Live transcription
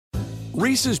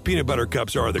Reese's peanut butter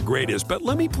cups are the greatest, but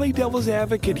let me play devil's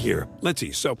advocate here. Let's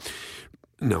see. So,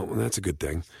 no, that's a good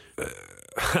thing.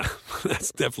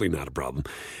 That's definitely not a problem.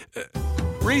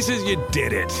 Reese's, you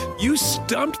did it. You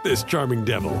stumped this charming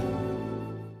devil.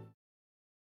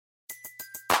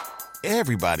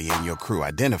 Everybody in your crew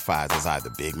identifies as either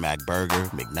Big Mac Burger,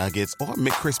 McNuggets, or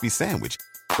McCrispy Sandwich.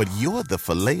 But you're the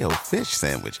Filet-O-Fish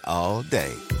Sandwich all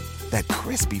day. That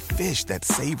crispy fish, that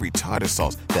savory tartar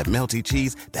sauce, that melty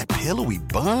cheese, that pillowy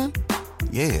bun.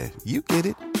 Yeah, you get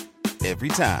it. Every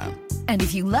time. And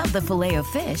if you love the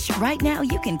Filet-O-Fish, right now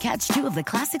you can catch two of the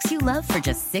classics you love for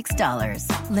just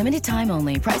 $6. Limited time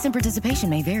only. Price and participation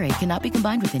may vary. Cannot be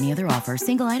combined with any other offer.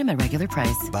 Single item at regular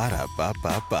price.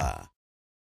 Ba-da-ba-ba-ba.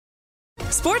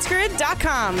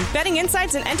 SportsGrid.com. Betting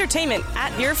insights and entertainment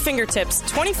at your fingertips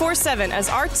 24/7 as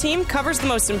our team covers the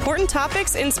most important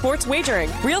topics in sports wagering.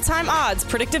 Real-time odds,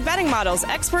 predictive betting models,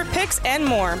 expert picks, and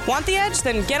more. Want the edge?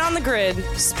 Then get on the grid.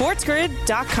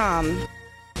 SportsGrid.com.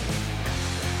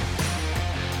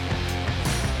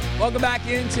 Welcome back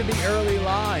into the early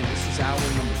line. This is hour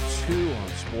number 2 on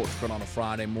Sports Grid on a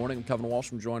Friday morning. I'm Kevin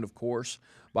Walsh. I'm joined, of course,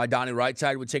 by Donnie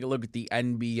Rightside. We'll take a look at the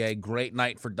NBA. Great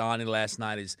night for Donnie last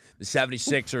night as the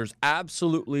 76ers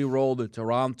absolutely rolled the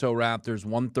Toronto Raptors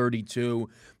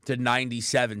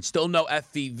 132-97. Still no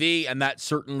FVV, and that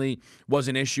certainly was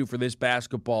an issue for this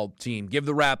basketball team. Give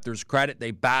the Raptors credit. They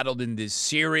battled in this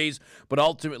series, but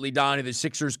ultimately, Donnie, the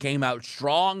Sixers came out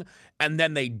strong, and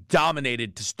then they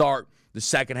dominated to start the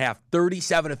second half.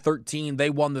 37-13, they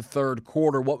won the third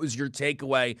quarter. What was your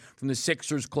takeaway from the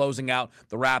Sixers closing out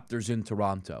the Raptors in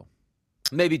Toronto?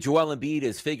 Maybe Joel Embiid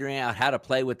is figuring out how to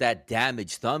play with that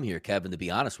damaged thumb here, Kevin, to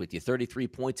be honest with you. 33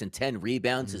 points and 10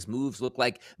 rebounds. His moves look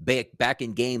like back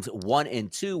in games 1 and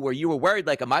 2 where you were worried,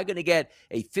 like, am I going to get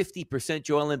a 50%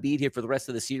 Joel Embiid here for the rest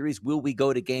of the series? Will we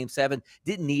go to game 7?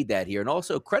 Didn't need that here. And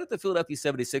also credit the Philadelphia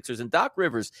 76ers, and Doc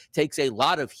Rivers takes a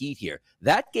lot of heat here.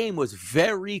 That game was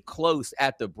very close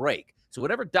at the break. So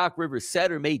whatever Doc Rivers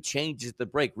said or made changes at the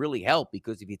break really helped,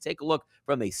 because if you take a look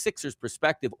from a Sixers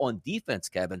perspective on defense,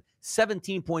 Kevin,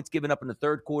 17 points given up in the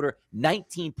third quarter,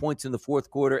 19 points in the fourth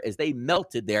quarter as they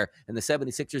melted there, and the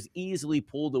 76ers easily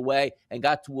pulled away and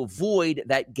got to avoid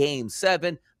that game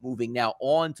 7, moving now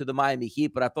on to the Miami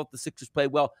Heat. But I thought the Sixers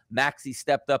played well. Maxey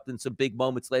stepped up in some big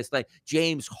moments last night.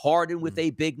 James Harden with a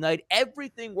big night.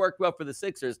 Everything worked well for the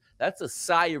Sixers. That's a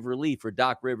sigh of relief for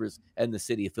Doc Rivers and the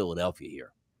city of Philadelphia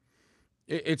here.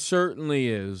 It certainly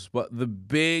is, but the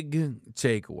big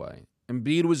takeaway,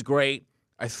 Embiid was great.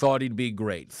 I thought he'd be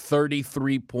great.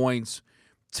 33 points,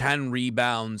 10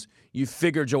 rebounds. You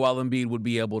figure Joel Embiid would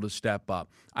be able to step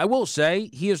up. I will say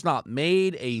he has not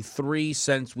made a 3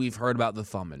 since we've heard about the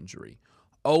thumb injury.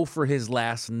 0 for his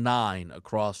last 9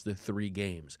 across the 3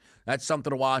 games. That's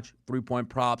something to watch, 3-point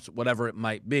props, whatever it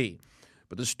might be.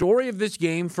 But the story of this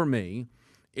game for me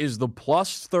is the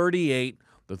plus 38,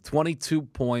 the 22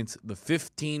 points, the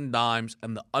 15 dimes,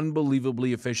 and the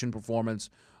unbelievably efficient performance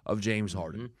of James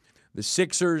Harden. The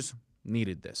Sixers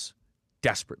needed this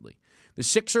desperately. The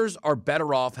Sixers are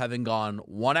better off having gone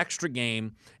one extra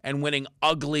game and winning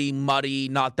ugly, muddy,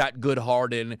 not that good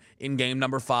Harden in game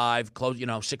number 5, close,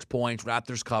 6 points,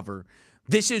 Raptors cover.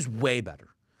 This is way better.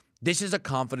 This is a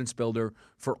confidence builder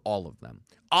for all of them.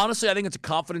 Honestly, I think it's a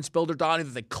confidence builder, Donnie,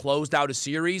 that they closed out a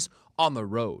series on the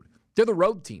road. They're the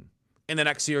road team in the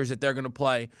next series that they're going to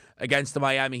play against the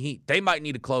Miami Heat. They might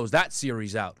need to close that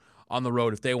series out on the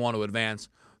road if they want to advance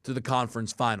to the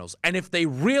conference finals. And if they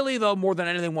really, though, more than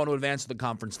anything want to advance to the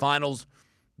conference finals,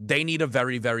 they need a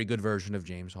very, very good version of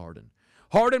James Harden.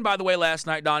 Harden, by the way, last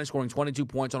night, Donnie, scoring 22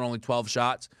 points on only 12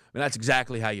 shots. I mean, that's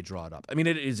exactly how you draw it up. I mean,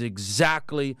 it is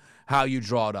exactly how you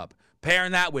draw it up.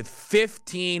 Pairing that with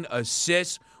 15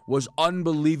 assists was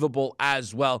unbelievable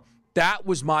as well. That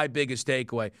was my biggest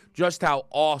takeaway, just how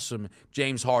awesome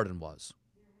James Harden was.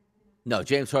 No,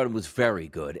 James Harden was very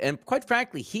good. And quite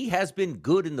frankly, he has been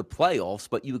good in the playoffs,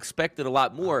 but you expected a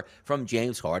lot more from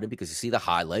James Harden because you see the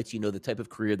highlights, you know the type of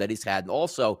career that he's had. And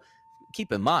also,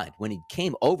 keep in mind, when he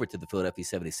came over to the Philadelphia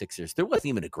 76ers, there wasn't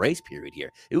even a grace period here.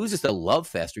 It was just a love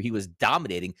fest where he was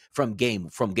dominating from game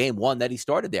 1 that he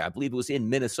started there. I believe it was in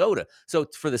Minnesota. So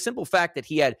for the simple fact that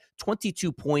he had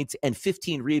 22 points and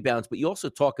 15 rebounds, but you also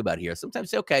talk about here, sometimes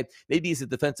say, okay, maybe he's a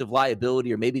defensive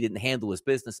liability or maybe he didn't handle his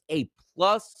business. A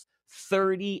plus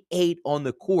 38 on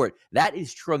the court. That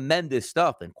is tremendous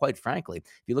stuff. And quite frankly,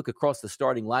 if you look across the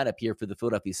starting lineup here for the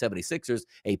Philadelphia 76ers,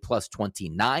 a plus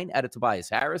 29 out of Tobias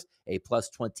Harris, a plus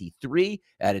 23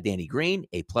 out of Danny Green,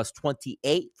 a plus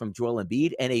 28 from Joel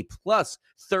Embiid, and a plus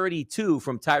 32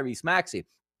 from Tyrese Maxey.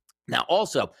 Now,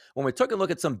 also, when we're taking a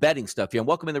look at some betting stuff here, and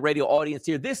welcoming the radio audience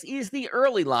here, this is the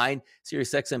early line,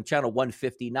 Sirius XM channel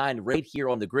 159, right here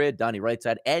on the grid. Donnie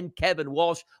Rightside and Kevin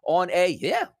Walsh on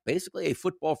basically a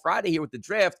football Friday here with the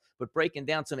draft, but breaking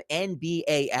down some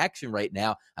NBA action right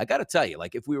now. I got to tell you,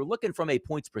 if we were looking from a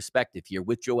points perspective here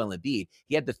with Joel Embiid,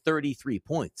 he had the 33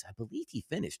 points. I believe he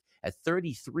finished at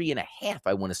 33 and a half,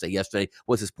 I want to say yesterday,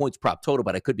 was his points prop total,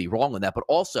 but I could be wrong on that. But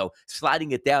also,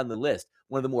 sliding it down the list,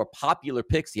 one of the more popular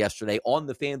picks yesterday on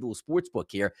the FanDuel Sportsbook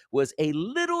here was a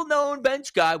little-known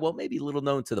bench guy, well, maybe little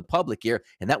known to the public here,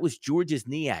 and that was Georges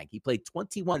Niang. He played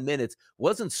 21 minutes,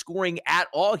 wasn't scoring at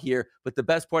all here, but the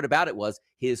best part about it was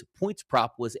his points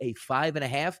prop was a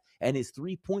 5.5, and his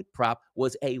three-point prop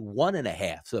was a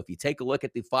 1.5. So if you take a look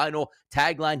at the final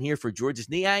tagline here for Georges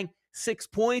Niang, 6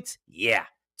 points,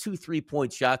 2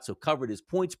 3-point shots, so covered his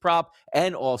points prop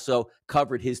and also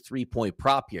covered his 3-point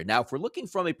prop here. Now, if we're looking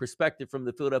from a perspective from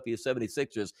the Philadelphia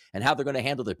 76ers and how they're going to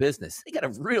handle their business, they got a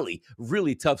really,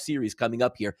 really tough series coming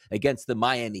up here against the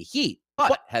Miami Heat.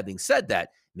 But having said that,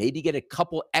 maybe get a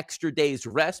couple extra days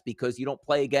rest because you don't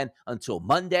play again until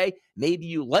Monday. Maybe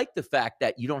you like the fact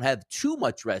that you don't have too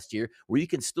much rest here where you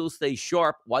can still stay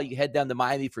sharp while you head down to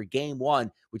Miami for game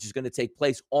 1, which is going to take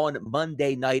place on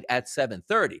Monday night at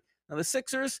 7:30. Now, the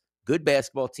Sixers, good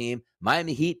basketball team.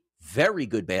 Miami Heat, very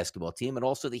good basketball team. And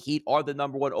also the Heat are the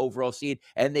number 1 overall seed,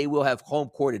 and they will have home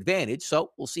court advantage.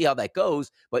 So we'll see how that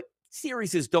goes. But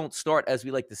series don't start, as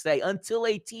we like to say, until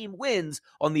a team wins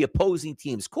on the opposing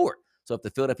team's court. So if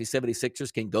the Philadelphia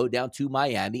 76ers can go down to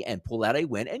Miami and pull out a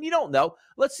win, and you don't know,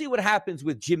 let's see what happens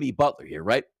with Jimmy Butler here,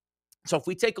 right? So if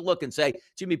we take a look and say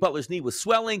Jimmy Butler's knee was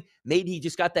swelling, maybe he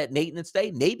just got that maintenance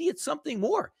day, maybe it's something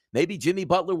more. Maybe Jimmy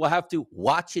Butler will have to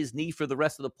watch his knee for the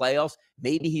rest of the playoffs.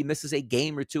 Maybe he misses a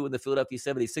game or two in the Philadelphia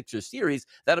 76ers series.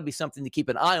 That'll be something to keep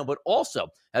an eye on. But also,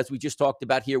 as we just talked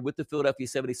about here with the Philadelphia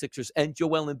 76ers and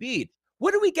Joel Embiid,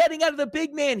 what are we getting out of the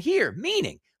big man here?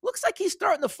 Meaning, looks like he's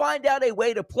starting to find out a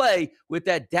way to play with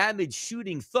that damaged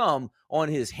shooting thumb on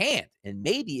his hand. And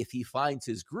maybe if he finds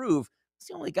his groove, it's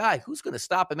the only guy who's going to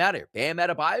stop him out here. Bam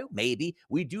Adebayo? Maybe.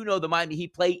 We do know the Miami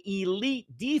Heat play elite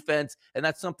defense, and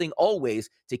that's something always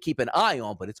to keep an eye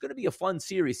on. But it's going to be a fun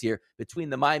series here between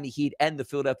the Miami Heat and the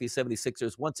Philadelphia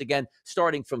 76ers. Once again,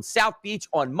 starting from South Beach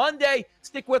on Monday.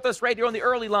 Stick with us right here on the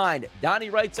early line.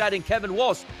 Donnie Rightside and Kevin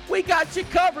Walsh. We got you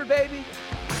covered, baby.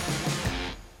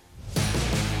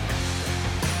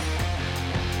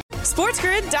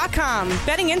 SportsGrid.com.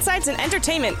 Betting insights and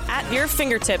entertainment at your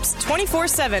fingertips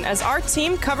 24/7 as our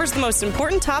team covers the most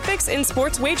important topics in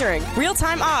sports wagering.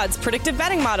 Real-time odds, predictive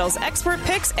betting models, expert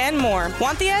picks, and more.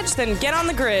 Want the edge? Then get on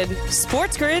the grid.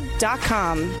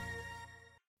 SportsGrid.com.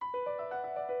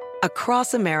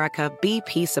 Across America,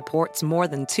 BP supports more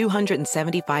than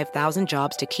 275,000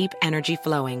 jobs to keep energy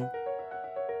flowing.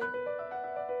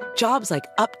 Jobs like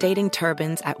updating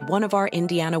turbines at one of our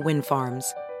Indiana wind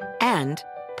farms and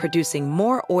producing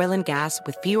more oil and gas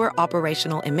with fewer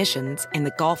operational emissions in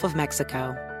the Gulf of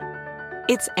Mexico.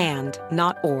 It's and,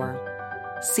 not or.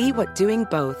 See what doing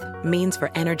both means for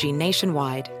energy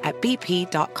nationwide at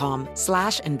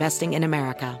bp.com/investing in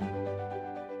America.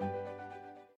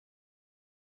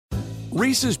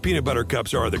 Reese's peanut butter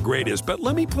cups are the greatest, but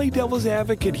let me play devil's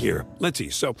advocate here. Let's see.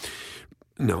 So,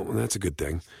 no, that's a good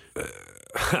thing.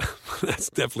 That's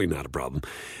definitely not a problem.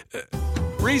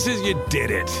 Reese's, you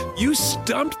did it. You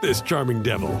stumped this charming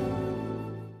devil.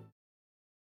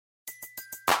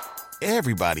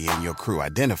 Everybody in your crew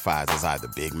identifies as either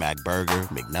Big Mac Burger,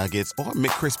 McNuggets, or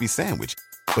McCrispy Sandwich.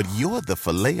 But you're the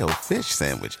Filet-O-Fish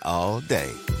Sandwich all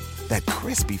day. That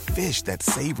crispy fish, that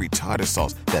savory tartar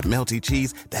sauce, that melty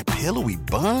cheese, that pillowy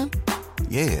bun.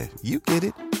 Yeah, you get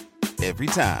it. Every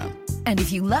time. And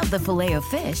if you love the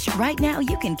Filet-O-Fish, right now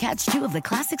you can catch 2 of the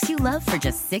classics you love for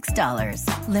just $6.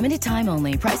 Limited time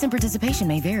only. Price and participation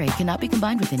may vary. Cannot be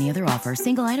combined with any other offer.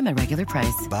 Single item at regular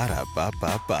price.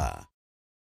 Ba-da-ba-ba-ba.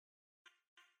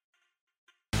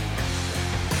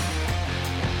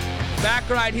 Back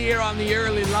right here on the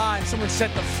early line. Someone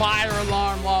set the fire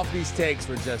alarm off. These takes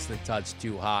were just a touch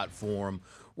too hot for him.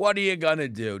 What are you going to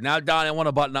do? Now, Don, I want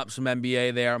to button up some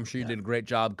NBA there. I'm sure you did a great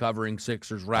job covering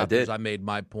Sixers, Raptors. I made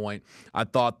my point. I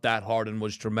thought that Harden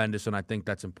was tremendous, and I think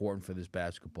that's important for this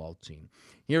basketball team.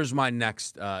 Here's my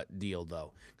next deal,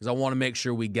 though, because I want to make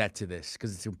sure we get to this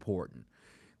because it's important.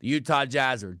 The Utah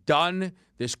Jazz are done.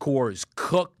 This core is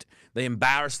cooked. They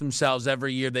embarrass themselves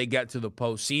every year they get to the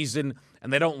postseason,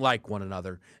 and they don't like one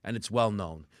another, and it's well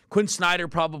known. Quinn Snyder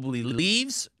probably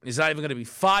leaves. He's not even going to be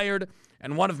fired.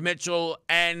 and one of Mitchell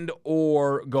and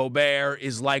or Gobert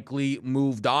is likely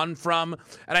moved on from.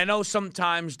 And I know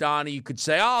sometimes, Donnie, you could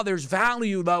say, oh, there's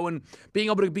value, though, in being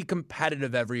able to be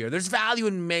competitive every year. There's value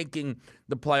in making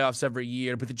the playoffs every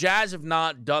year. But the Jazz have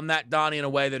not done that, Donnie, in a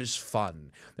way that is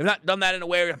fun. They've not done that in a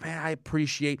way where, man, I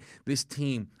appreciate this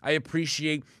team. I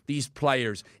appreciate these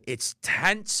players. It's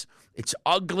tense. It's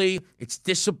ugly. It's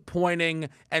disappointing.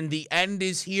 And the end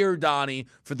is here, Donnie,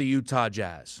 for the Utah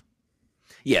Jazz.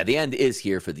 Yeah, the end is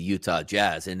here for the Utah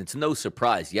Jazz, and it's no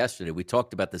surprise. Yesterday, we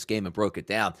talked about this game and broke it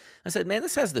down. I said, man,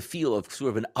 this has the feel of sort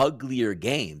of an uglier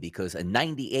game because a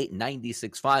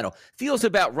 98-96 final feels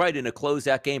about right in a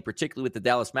closeout game, particularly with the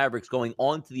Dallas Mavericks going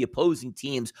on to the opposing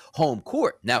team's home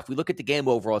court. Now, if we look at the game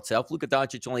overall itself, Luka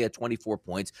Doncic only had 24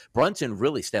 points. Brunson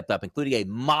really stepped up, including a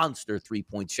monster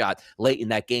three-point shot late in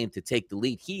that game to take the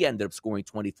lead. He ended up scoring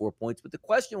 24 points. But the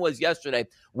question was yesterday,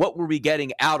 what were we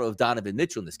getting out of Donovan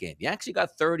Mitchell in this game? He actually got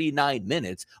 39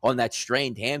 minutes on that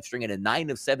strained hamstring and a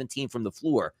 9 of 17 from the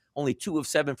floor. Only 2 of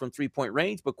 7 from three-point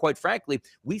range, but quite frankly,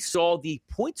 we saw the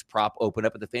points prop open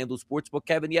up at the FanDuel Sportsbook,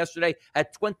 Kevin, yesterday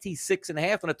at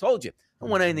 26.5, and I told you, I don't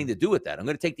want anything to do with that. I'm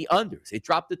going to take the unders. It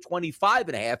dropped to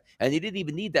 25.5, and he didn't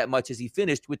even need that much as he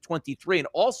finished with 23. And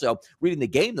also, reading the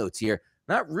game notes here,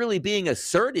 not really being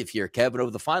assertive here, Kevin,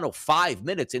 over the final 5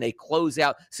 minutes in a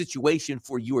closeout situation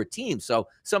for your team. So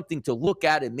something to look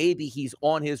at, and maybe he's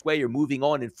on his way or moving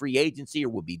on in free agency or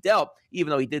will be dealt,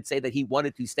 even though he did say that he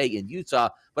wanted to stay in Utah.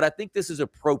 But I think this is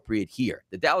appropriate here.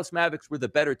 The Dallas Mavericks were the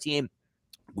better team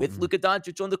with Luka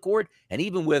Doncic on the court and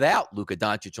even without Luka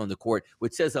Doncic on the court,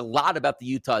 which says a lot about the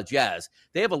Utah Jazz.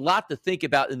 They have a lot to think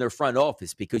about in their front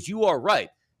office because you are right.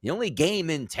 The only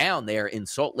game in town there in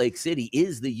Salt Lake City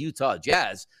is the Utah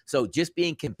Jazz. So just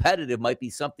being competitive might be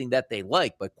something that they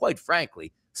like. But quite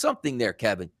frankly, something there,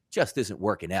 Kevin, just isn't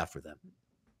working out for them.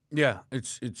 Yeah,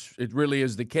 it really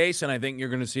is the case. And I think you're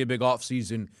going to see a big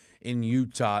offseason in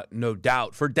Utah, no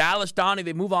doubt. For Dallas, Donnie,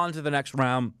 they move on to the next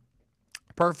round.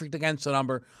 Perfect against the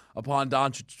number upon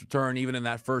Doncic's return, even in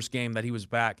that first game that he was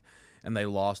back and they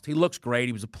lost. He looks great.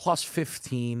 He was a plus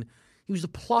 15. He was a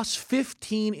plus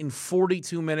 15 in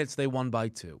 42 minutes. They won by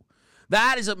 2.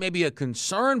 That is maybe a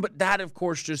concern, but that, of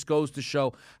course, just goes to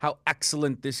show how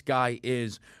excellent this guy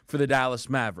is for the Dallas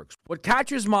Mavericks. What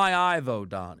catches my eye, though,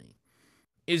 Donnie,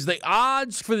 is the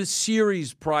odds for the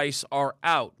series price are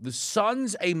out. The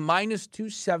Suns, a minus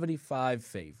 275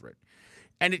 favorite.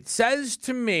 And it says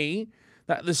to me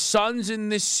that the Suns in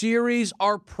this series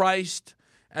are priced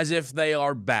as if they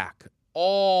are back,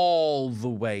 all the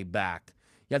way back.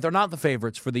 Yet they're not the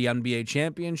favorites for the NBA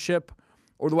championship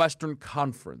or the Western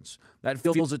Conference. That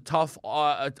feels a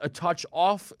touch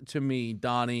off to me,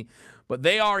 Donnie. But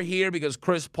they are here because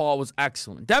Chris Paul was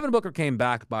excellent. Devin Booker came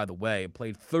back, by the way,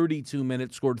 played 32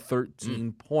 minutes, scored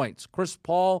 13 points. Chris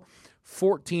Paul,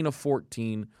 14 of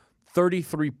 14,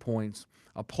 33 points,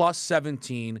 a plus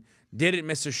 17, didn't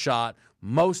miss a shot,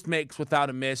 most makes without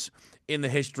a miss in the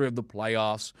history of the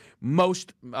playoffs,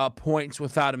 most points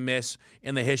without a miss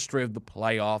in the history of the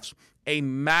playoffs. A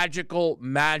magical,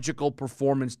 magical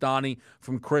performance, Donnie,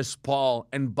 from Chris Paul.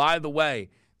 And by the way,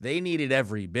 they needed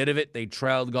every bit of it. They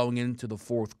trailed going into the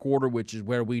fourth quarter, which is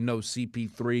where we know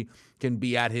CP3 can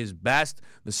be at his best.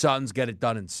 The Suns get it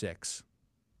done in 6.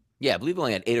 Yeah, I believe he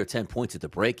only had 8 or 10 points at the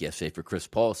break yesterday for Chris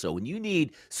Paul. So when you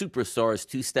need superstars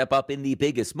to step up in the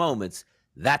biggest moments,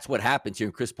 that's what happens here,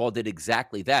 and Chris Paul did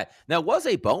exactly that. Now, it was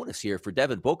a bonus here for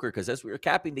Devin Booker because as we were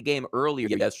capping the game earlier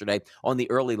yesterday on the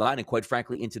early line and quite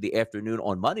frankly into the afternoon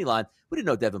on money line, we didn't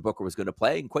know Devin Booker was going to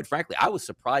play, and quite frankly, I was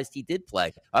surprised he did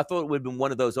play. I thought it would have been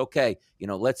one of those, okay,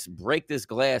 let's break this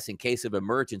glass in case of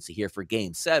emergency here for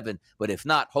Game 7, but if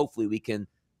not, hopefully we can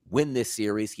win this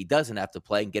series. He doesn't have to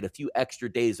play and get a few extra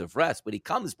days of rest, but he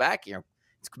comes back here.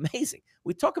 It's amazing.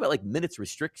 We talk about like minutes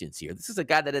restrictions here. This is a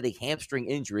guy that had a hamstring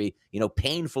injury,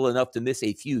 painful enough to miss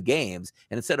a few games.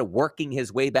 And instead of working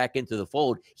his way back into the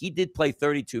fold, he did play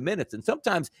 32 minutes. And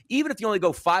sometimes, even if you only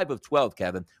go 5 of 12,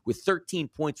 Kevin, with 13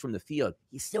 points from the field,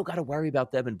 you still got to worry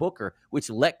about Devin Booker, which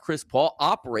let Chris Paul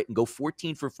operate and go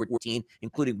 14 for 14,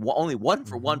 including only 1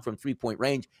 for 1 from three-point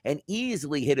range, and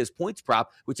easily hit his points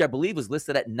prop, which I believe was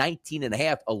listed at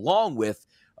 19.5, along with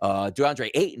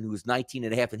DeAndre Ayton, who was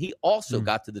 19.5, and he also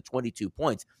got to the 22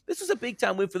 points. This was a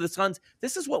big-time win for the Suns.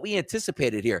 This is what we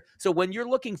anticipated here. So when you're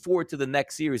looking forward to the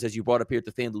next series, as you brought up here at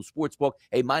the FanDuel Sportsbook,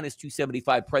 a minus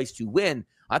 275 price to win,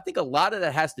 I think a lot of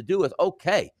that has to do with,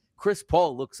 okay, Chris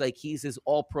Paul looks like he's his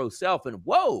all-pro self, and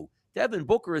whoa, Devin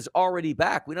Booker is already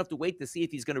back. We don't have to wait to see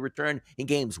if he's going to return in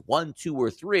games 1, 2,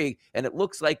 or 3. And it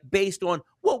looks like, based on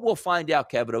what we'll find out,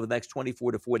 Kevin, over the next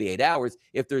 24 to 48 hours,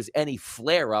 if there's any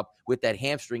flare-up with that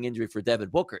hamstring injury for Devin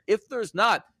Booker. If there's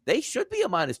not, they should be a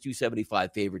minus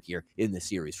 275 favorite here in the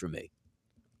series for me.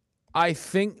 I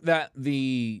think that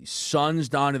the Suns,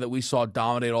 Donnie, that we saw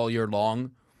dominate all year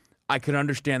long, I can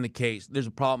understand the case. There's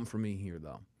a problem for me here,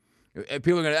 though.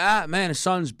 People are going to, the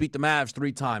Suns beat the Mavs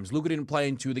 3 times. Luka didn't play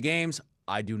in 2 of the games.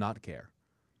 I do not care.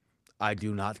 I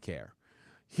do not care.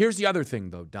 Here's the other thing,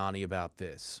 though, Donnie, about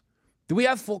this. Do we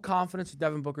have full confidence that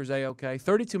Devin Booker's A-okay?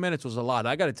 32 minutes was a lot.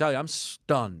 I got to tell you, I'm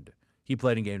stunned he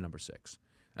played in game number 6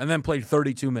 and then played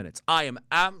 32 minutes. I am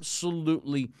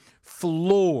absolutely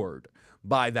floored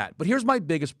by that. But here's my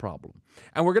biggest problem.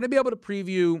 And we're going to be able to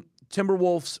preview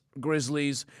Timberwolves,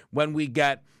 Grizzlies when we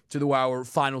get to our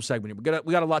final segment.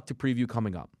 We got a lot to preview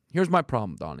coming up. Here's my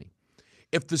problem, Donnie.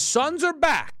 If the Suns are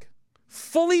back,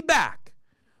 fully back,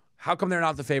 how come they're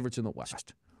not the favorites in the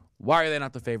West? Why are they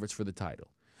not the favorites for the title?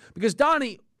 Because,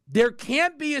 Donnie, there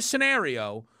can't be a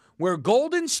scenario where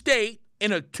Golden State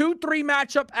in a 2-3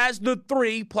 matchup as the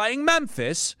 3 playing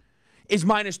Memphis is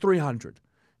minus 300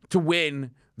 to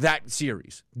win that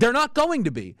series. They're not going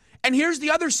to be. And here's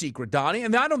the other secret, Donnie,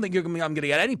 and I don't think I'm going to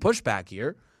get any pushback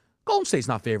here. Golden State's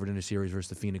not favored in a series versus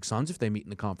the Phoenix Suns if they meet in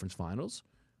the conference finals.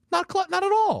 Not at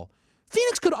all.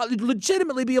 Phoenix could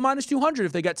legitimately be a minus 200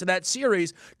 if they get to that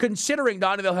series, considering,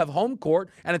 Donnie, they'll have home court,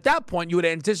 and at that point you would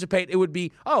anticipate it would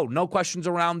be, no questions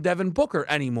around Devin Booker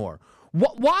anymore.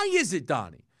 Why is it,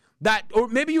 Donnie, that, or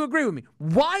maybe you agree with me,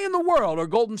 why in the world are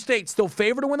Golden State still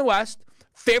favored to win the West,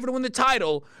 favored to win the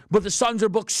title, but the Suns are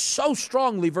booked so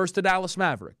strongly versus the Dallas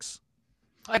Mavericks?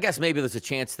 I guess maybe there's a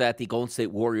chance that the Golden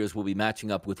State Warriors will be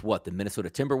matching up with the Minnesota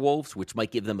Timberwolves, which might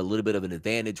give them a little bit of an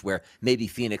advantage where maybe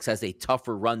Phoenix has a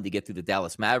tougher run to get through the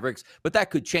Dallas Mavericks, but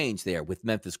that could change there with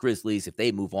Memphis Grizzlies if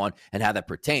they move on and how that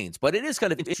pertains. But it is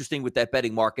kind of interesting with that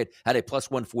betting market at a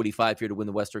plus 145 here to win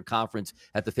the Western Conference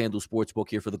at the FanDuel Sportsbook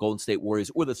here for the Golden State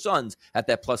Warriors or the Suns at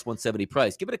that plus 170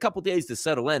 price. Give it a couple days to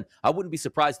settle in. I wouldn't be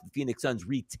surprised if the Phoenix Suns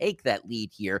retake that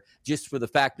lead here, just for the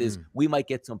fact is we might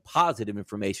get some positive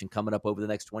information coming up over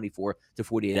the next 24 to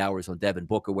 48 hours on Devin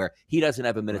Booker, where he doesn't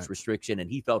have a minute's restriction,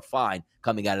 and he felt fine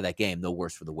coming out of that game. No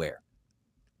worse for the wear.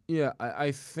 Yeah,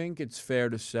 I think it's fair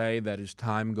to say that as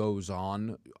time goes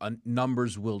on,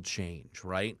 numbers will change,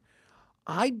 right?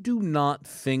 I do not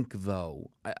think,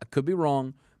 though, I could be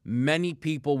wrong, many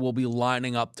people will be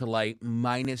lining up to like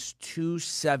minus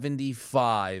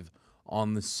 275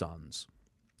 on the Suns.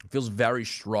 It feels very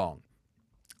strong.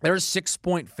 They're a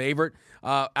 6-point favorite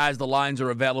as the lines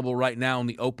are available right now in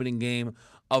the opening game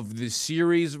of the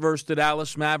series versus the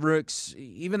Dallas Mavericks.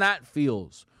 Even that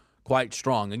feels quite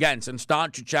strong. Again, since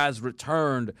Doncic has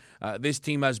returned, this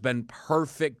team has been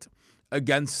perfect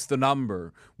against the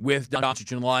number with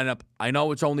Doncic in the lineup. I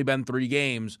know it's only been 3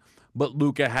 games, but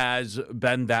Luka has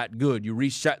been that good. You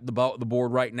reset the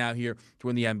board right now here to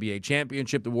win the NBA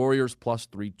championship. The Warriors plus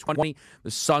 320,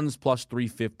 the Suns plus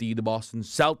 350, the Boston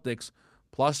Celtics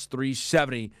plus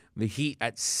 370, the Heat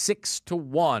at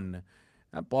 6-1.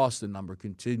 That Boston number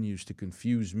continues to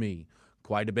confuse me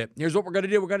quite a bit. Here's what we're going to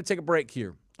do. We're going to take a break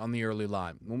here on the early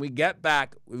line. When we get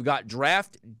back, we've got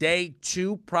draft day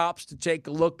 2 props to take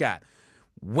a look at.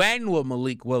 When will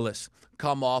Malik Willis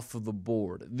come off of the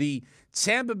board? The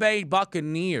Tampa Bay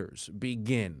Buccaneers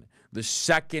begin the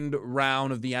second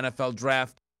round of the NFL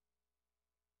draft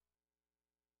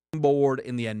board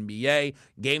in the NBA.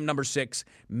 Game number 6,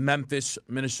 Memphis,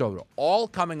 Minnesota. All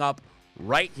coming up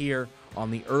right here on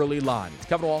the early line. It's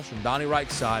Kevin Walsh and Donnie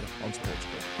Wright's side on Sports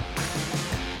Grid.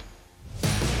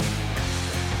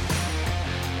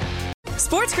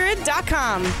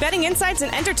 SportsGrid.com. Betting insights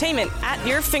and entertainment at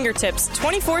your fingertips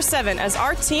 24/7 as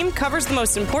our team covers the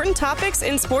most important topics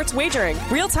in sports wagering.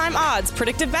 Real-time odds,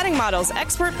 predictive betting models,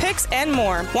 expert picks, and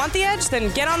more. Want the edge? Then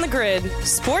get on the grid.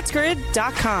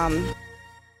 SportsGrid.com.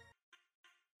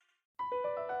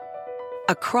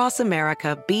 Across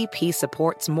America, BP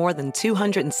supports more than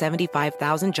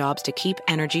 275,000 jobs to keep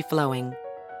energy flowing.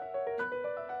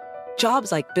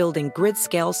 Jobs like building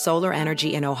grid-scale solar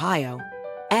energy in Ohio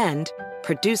and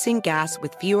producing gas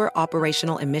with fewer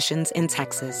operational emissions in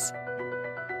Texas.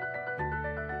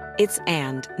 It's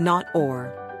and, not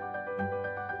or.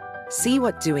 See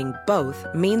what doing both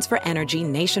means for energy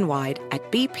nationwide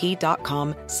at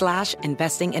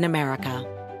bp.com/investing in America.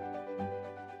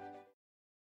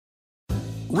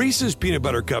 Reese's peanut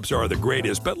butter cups are the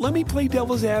greatest, but let me play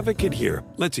devil's advocate here.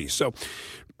 Let's see. So,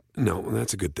 no,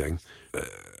 that's a good thing.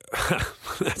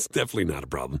 That's definitely not a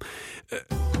problem.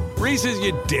 Reese's,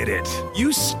 you did it.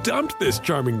 You stumped this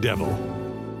charming devil.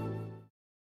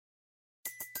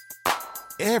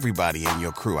 Everybody in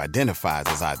your crew identifies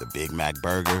as either Big Mac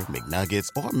Burger, McNuggets,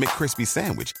 or McCrispy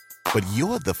Sandwich. But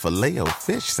you're the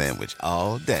Filet-O-Fish Sandwich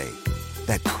all day.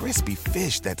 That crispy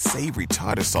fish, that savory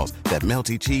tartar sauce, that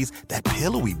melty cheese, that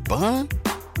pillowy bun.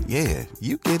 Yeah,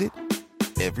 you get it.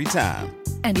 Every time.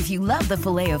 And if you love the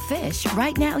Filet-O-Fish,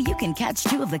 right now you can catch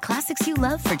two of the classics you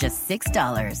love for just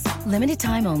 $6. Limited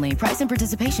time only. Price and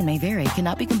participation may vary.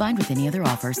 Cannot be combined with any other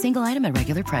offer. Single item at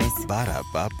regular price.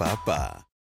 Ba-da-ba-ba-ba.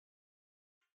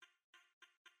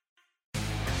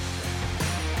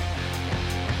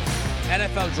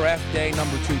 NFL Draft Day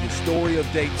number 2. The story of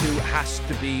Day 2 has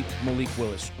to be Malik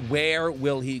Willis. Where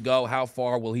will he go? How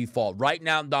far will he fall? Right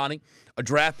now, Donnie, a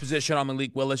draft position on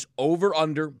Malik Willis, over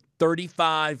under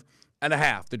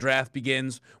 35.5. The draft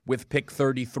begins with pick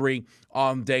 33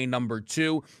 on day number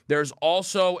 2. There's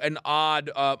also an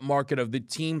odd market of the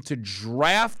team to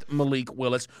draft Malik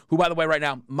Willis, who, by the way, right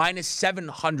now, minus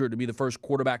 700 to be the first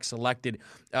quarterback selected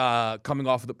coming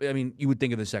off of the, I mean, you would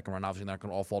think of the second round. Obviously, they're not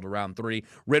going to all fall to round 3.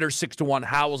 Ritter, 6-1.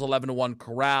 Howell's 11-1.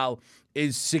 Corral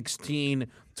is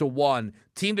 16-1.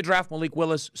 Team to draft Malik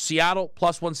Willis, Seattle,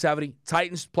 plus 170.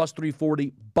 Titans, plus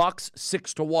 340. Bucks,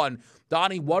 6-1.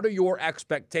 Donnie, what are your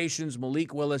expectations?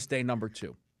 Malik Willis, day number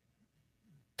 2.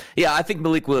 Yeah, I think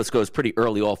Malik Willis goes pretty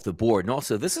early off the board. And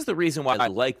also, this is the reason why I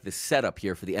like the setup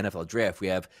here for the NFL draft. We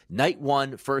have night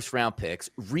 1, first-round picks,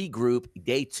 regroup,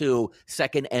 day 2,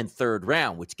 second and third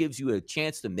round, which gives you a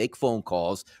chance to make phone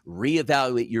calls,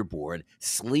 reevaluate your board,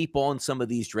 sleep on some of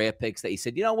these draft picks that you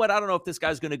said, you know what, I don't know if this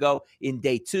guy's going to go in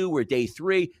day 2 or day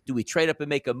 3. Do we trade up and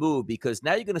make a move? Because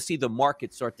now you're going to see the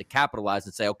market start to capitalize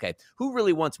and say, okay, who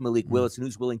really wants Malik Willis and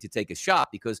who's willing to take a shot?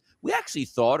 Because we actually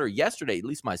thought, or yesterday, at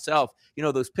least myself, you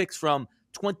know, those picks from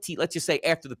 20, let's just say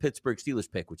after the Pittsburgh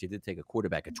Steelers pick, which they did take a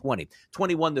quarterback at 20,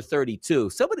 21 to 32.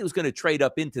 Somebody was going to trade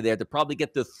up into there to probably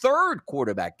get the third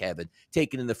quarterback, Kevin,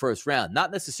 taken in the first round,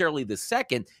 not necessarily the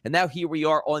second. And now here we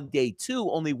are on day 2,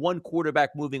 only one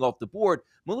quarterback moving off the board.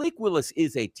 Malik Willis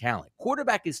is a talent.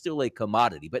 Quarterback is still a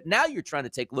commodity, but now you're trying to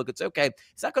take a look. It's okay.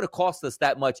 It's not going to cost us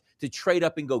that much to trade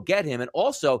up and go get him. And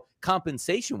also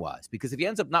compensation-wise, because if he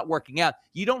ends up not working out,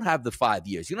 you don't have the 5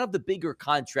 years. You don't have the bigger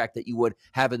contract that you would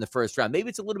have in the first round. Maybe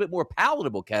it's a little bit more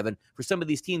palatable, Kevin, for some of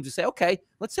these teams to say, okay,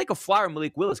 let's take a flyer on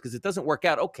Malik Willis because it doesn't work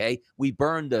out. Okay, we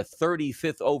burned the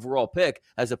 35th overall pick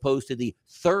as opposed to the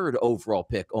 3rd overall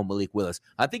pick on Malik Willis.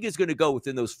 I think it's going to go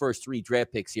within those first 3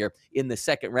 draft picks here in the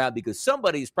second round because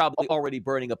somebody's probably already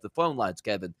burning up the phone lines,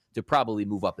 Kevin, to probably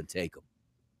move up and take him.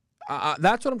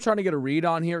 That's what I'm trying to get a read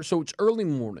on here. So it's early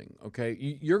morning, okay?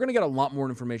 You're going to get a lot more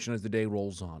information as the day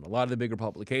rolls on. A lot of the bigger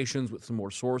publications with some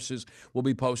more sources will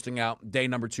be posting out day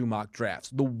number 2 mock drafts.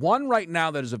 The one right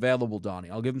now that is available, Donnie,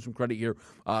 I'll give him some credit here,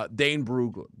 Dane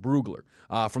Brugler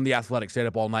from The Athletic, stayed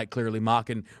up all night clearly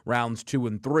mocking rounds 2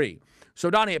 and 3. So,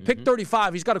 Donnie, at pick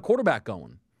 35, he's got a quarterback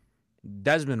going,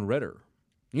 Desmond Ritter.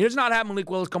 He does not have Malik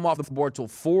Willis come off the board till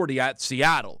 40 at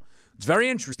Seattle. It's very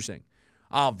interesting.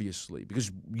 Obviously, because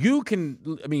you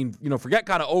can, I mean, you know, forget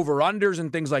kind of over-unders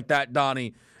and things like that,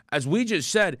 Donnie. As we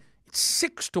just said, it's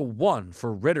 6-1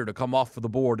 for Ritter to come off of the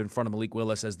board in front of Malik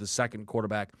Willis as the second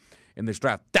quarterback in this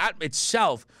draft. That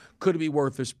itself could be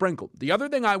worth a sprinkle. The other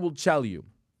thing I will tell you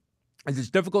is it's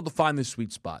difficult to find this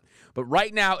sweet spot. But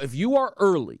right now, if you are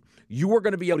early, you are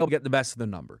going to be able to get the best of the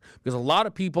number because a lot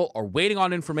of people are waiting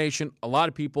on information. A lot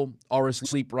of people are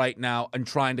asleep right now and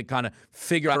trying to kind of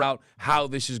figure out how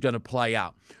this is going to play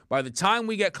out. By the time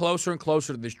we get closer and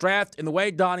closer to this draft, in the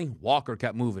way Donnie Walker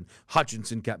kept moving,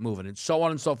 Hutchinson kept moving, and so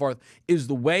on and so forth, is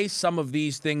the way some of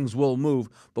these things will move.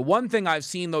 The one thing I've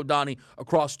seen, though, Donnie,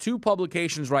 across 2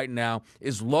 publications right now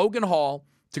is Logan Hall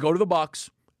to go to the Bucks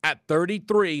at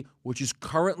 33, which is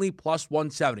currently plus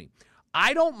 170.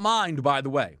 I don't mind, by the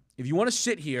way, if you want to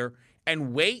sit here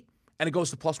and wait and it goes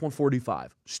to plus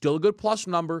 145. Still a good plus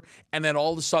number, and then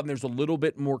all of a sudden there's a little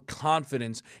bit more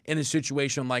confidence in a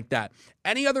situation like that.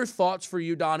 Any other thoughts for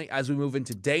you, Donnie, as we move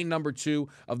into day number 2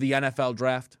 of the NFL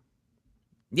draft?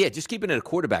 Yeah, just keeping it a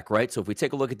quarterback, right? So if we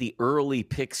take a look at the early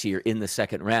picks here in the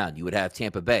second round, you would have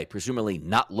Tampa Bay, presumably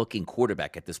not looking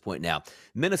quarterback at this point now.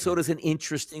 Minnesota's an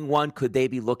interesting one. Could they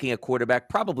be looking at quarterback?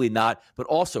 Probably not, but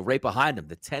also right behind them,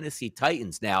 the Tennessee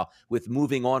Titans now with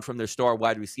moving on from their star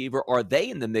wide receiver. Are they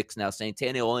in the mix now, saying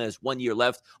Tannehill only has 1 year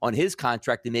left on his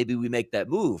contract and maybe we make that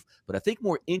move? But I think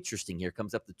more interesting here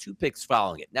comes up the 2 picks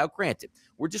following it. Now, granted,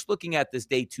 we're just looking at this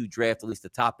day 2 draft, at least the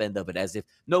top end of it, as if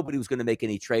nobody was going to make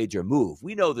any trades or move.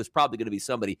 We know there's probably going to be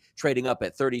somebody trading up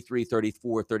at 33,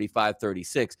 34, 35,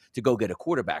 36 to go get a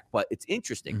quarterback. But it's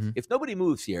interesting. If nobody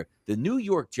moves here, the New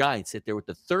York Giants sit there with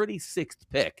the 36th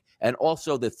pick and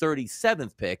also the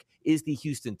 37th pick is the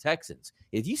Houston Texans.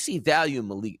 If you see value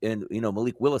in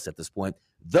Malik Willis at this point,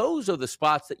 those are the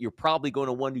spots that you're probably going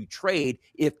to want to trade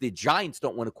if the Giants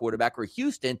don't want a quarterback, or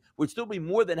Houston would still be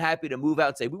more than happy to move out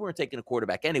and say, we weren't taking a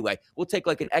quarterback anyway. We'll take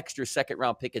like an extra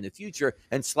second-round pick in the future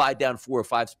and slide down 4 or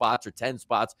 5 spots or 10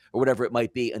 spots or whatever it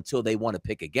might be until they want to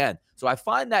pick again. So I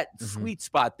find that sweet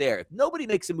spot there. If nobody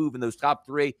makes a move in those top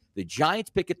 3, the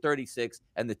Giants pick at 36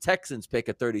 and the Texans pick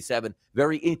at 37.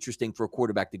 Very interesting for a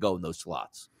quarterback to go in those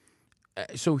slots.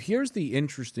 So here's the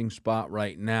interesting spot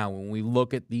right now when we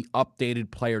look at the updated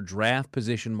player draft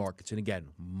position markets. And again,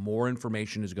 more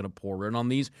information is going to pour in on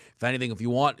these. If anything, if you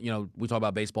want, we talk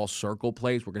about baseball circle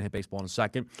plays. We're going to hit baseball in a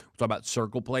second. We'll talk about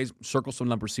circle plays. Circle some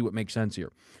numbers, see what makes sense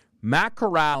here. Matt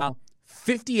Corral,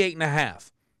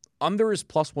 58.5. Under is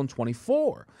plus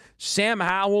 124. Sam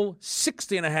Howell,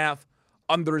 60.5.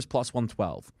 Under is plus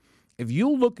 112. If you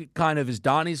look at kind of as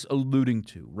Donnie's alluding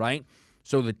to, right?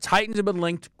 So the Titans have been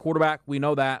linked quarterback. We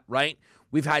know that, right?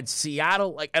 We've had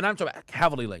Seattle, and I'm talking about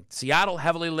heavily linked. Seattle,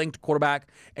 heavily linked quarterback.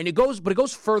 And it goes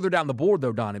further down the board,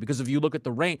 though, Donnie, because if you look at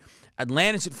the range,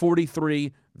 Atlanta's at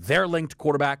 43, they're linked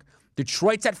quarterback.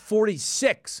 Detroit's at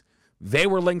 46, they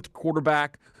were linked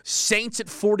quarterback. Saints at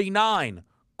 49,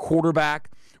 quarterback,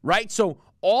 right? So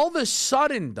all of a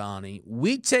sudden, Donnie,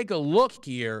 we take a look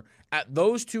here at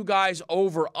those two guys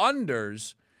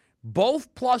over-unders,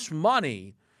 both plus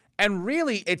money. And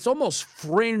really, it's almost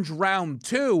fringe round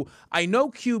 2. I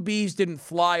know QBs didn't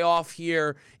fly off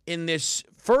here in this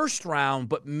first round,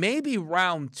 but maybe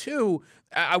round 2.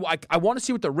 I want to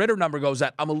see what the Ritter number goes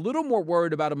at. I'm a little more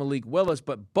worried about a Malik Willis,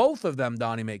 but both of them,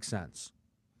 Donnie, make sense.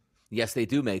 Yes, they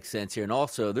do make sense here. And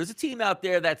also, there's a team out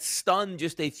there that stunned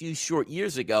just a few short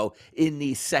years ago in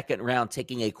the second round,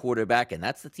 taking a quarterback, and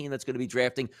that's the team that's going to be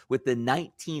drafting with the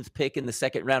 19th pick in the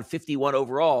second round, 51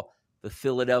 overall. The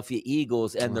Philadelphia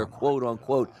Eagles and their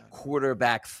quote-unquote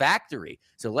quarterback factory.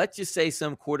 So let's just say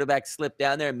some quarterback slipped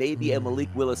down there. Maybe a Malik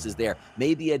Willis is there.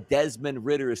 Maybe a Desmond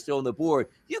Ritter is still on the board.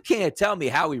 You can't tell me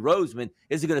Howie Roseman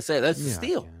is going to say, that's a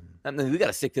steal. I mean, we got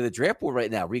to stick to the draft board right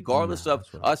now, regardless of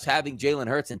us having Jalen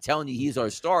Hurts and telling you he's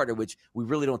our starter, which we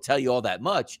really don't tell you all that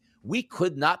much. We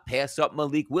could not pass up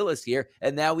Malik Willis here,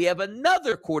 and now we have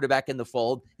another quarterback in the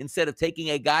fold instead of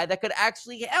taking a guy that could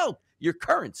actually help your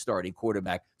current starting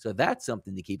quarterback. So that's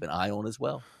something to keep an eye on as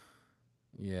well.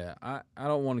 Yeah, I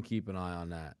don't want to keep an eye on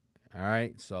that. All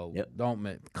right? So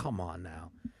come on now.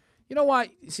 You know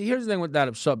what? See, here's the thing that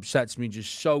upsets me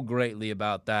just so greatly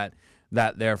about that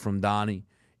there from Donnie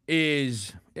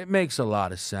is it makes a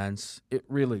lot of sense. It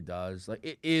really does. Like,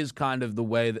 it is kind of the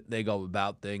way that they go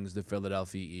about things, the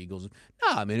Philadelphia Eagles.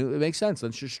 No, I mean, it makes sense.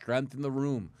 Let's just strengthen the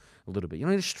room a little bit. You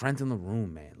don't need to strengthen the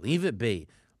room, man. Leave it be.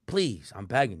 Please, I'm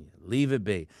begging you, leave it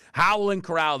be. Howell and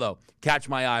Corral, though, catch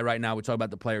my eye right now. We talk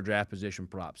about the player draft position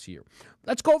props here.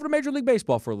 Let's go over to Major League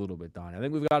Baseball for a little bit, Donnie. I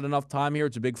think we've got enough time here.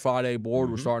 It's a big Friday board.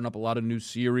 We're starting up a lot of new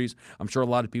series. I'm sure a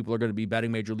lot of people are going to be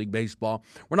betting Major League Baseball.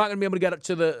 We're not going to be able to get it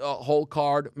to the whole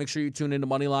card. Make sure you tune into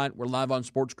Moneyline. We're live on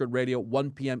Sports Grid Radio,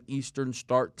 1 p.m. Eastern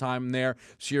start time there.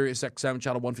 Sirius XM,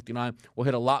 channel 159. We'll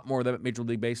hit a lot more of them at Major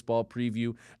League Baseball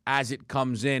preview as it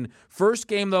comes in. First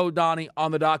game, though, Donnie,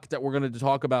 on the docket that we're going to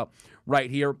talk about right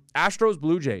here, Astros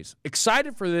Blue Jays.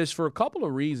 Excited for this for a couple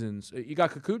of reasons. You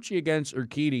got Kikuchi against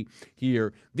Urquidy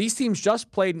here. These teams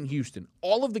just played in Houston.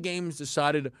 All of the games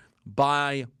decided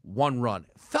by 1 run.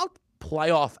 It felt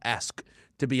playoff-esque,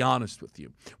 to be honest with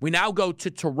you. We now go to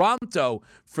Toronto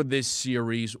for this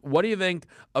series. What do you think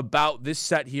about this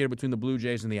set here between the Blue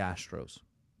Jays and the Astros?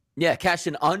 Yeah, cashed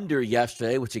an under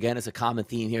yesterday, which again is a common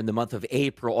theme here in the month of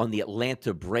April on the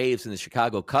Atlanta Braves and the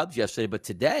Chicago Cubs yesterday. But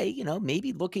today,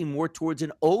 maybe looking more towards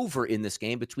an over in this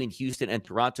game between Houston and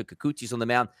Toronto. Kikuchi's on the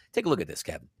mound. Take a look at this,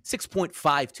 Kevin.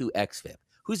 6.52 xFIP.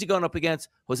 Who's he going up against?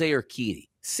 Jose Urquidy.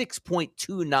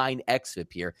 6.29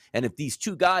 xFIP here. And if these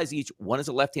two guys, one is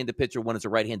a left-handed pitcher, one is a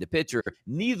right-handed pitcher,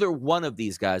 neither one of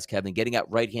these guys, Kevin, getting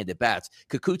out right-handed bats.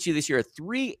 Kikuchi this year at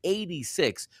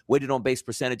 386, weighted on base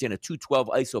percentage and a 212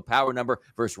 ISO power number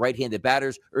versus right-handed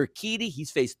batters. Urquidy,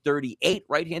 he's faced 38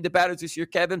 right-handed batters this year,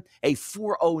 Kevin, a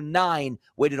 409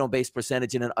 weighted on base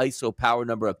percentage and an ISO power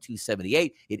number of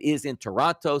 278. It is in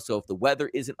Toronto, so if the weather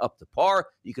isn't up to par,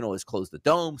 you can always close the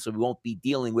dome, so we won't be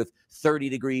dealing with 30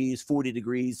 degrees, 40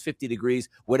 degrees, 50 degrees,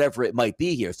 whatever it might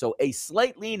be here. So a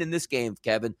slight lean in this game,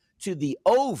 Kevin, to the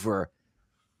over,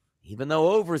 even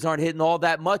though overs aren't hitting all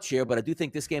that much here, but I do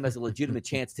think this game has a legitimate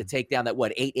chance to take down that,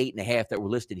 8.5 that were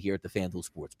listed here at the FanDuel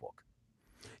Sportsbook.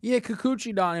 Yeah,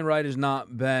 Kikuchi, Donnie, right, has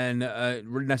not been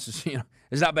necessarily,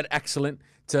 has not been excellent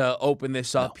to open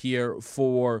this up here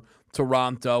for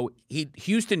Toronto.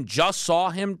 Houston just saw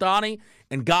him, Donnie,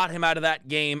 and got him out of that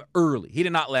game early. He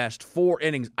did not last 4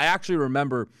 innings. I actually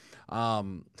remember.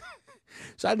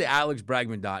 So I had the Alex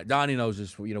Bregman. Donnie knows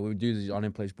this. We would do this on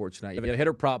In Play Sports tonight. You got a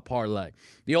hitter prop parlay.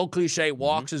 The old cliche,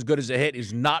 walks as good as a hit,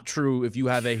 is not true if you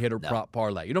have a hitter prop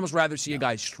parlay. You'd almost rather see a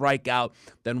guy strike out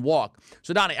than walk.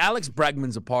 So, Donnie, Alex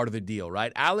Bregman's a part of the deal,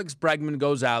 right? Alex Bregman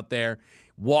goes out there,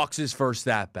 walks his first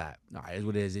at-bat. All right, here's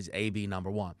what it is. It's AB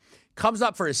number 1. Comes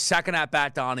up for his second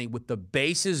at-bat, Donnie, with the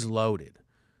bases loaded.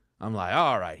 I'm like,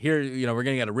 all right, here, we're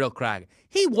going to get a real crack.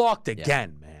 He walked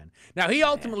again, man. Now, he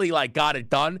ultimately, got it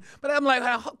done, but I'm like,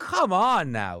 oh, come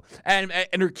on now. And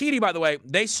Urquidy, by the way,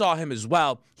 they saw him as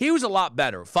well. He was a lot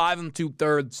better. 5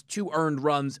 2/3, 2 earned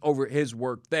runs over his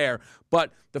work there.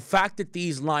 But the fact that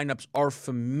these lineups are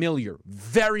familiar,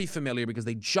 very familiar, because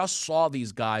they just saw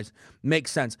these guys,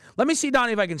 makes sense. Let me see,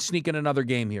 Donnie, if I can sneak in another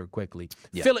game here quickly.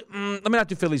 Yeah. Let me not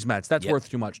do Phillies-Mets. That's worth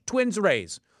too much.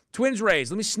 Twins-Rays.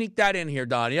 Let me sneak that in here,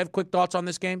 Donnie. You have quick thoughts on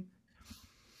this game?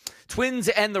 Twins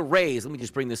and the Rays. Let me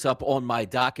just bring this up on my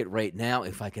docket right now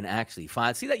if I can actually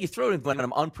find. See that you throw it in when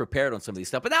I'm unprepared on some of these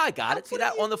stuff, but now I got it. See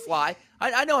that on the fly.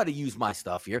 I know how to use my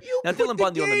stuff here. Now Dylan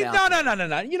Bundy on the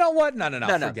mound. No. You know what? No.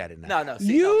 Forget it now. No.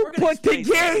 You put the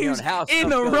games in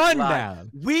the rundown.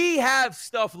 We have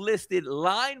stuff listed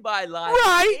line by line.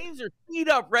 Right. The games are teed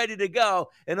up, ready to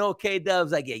go. And OK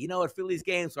Dub's like, yeah, you know what? Phillies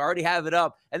games, so I already have it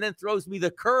up. And then throws me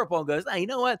the curveball and goes, you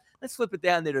know what? Let's flip it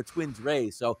down there to Twins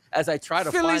Rays. So as I try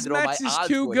to Phillies find it on my Mets is odds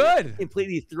too board, good. it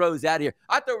completely throws out here.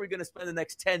 I thought we were going to spend the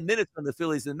next 10 minutes on the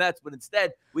Phillies and Mets, but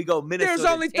instead we go Minnesota.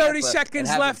 There's only 30 seconds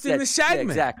left in the segment. Yeah,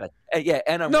 exactly.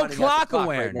 And I'm running out the clock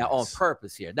right now on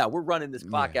purpose here. Now, we're running this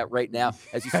clock out right now.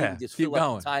 As you see, we just fill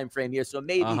up the time frame here. So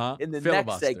maybe in the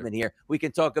next segment here, we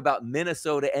can talk about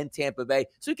Minnesota and Tampa Bay.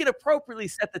 So we can appropriately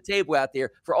set the table out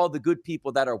there for all the good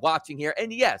people that are watching here.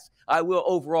 And yes, I will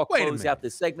overall close out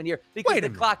this segment here because the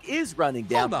clock is running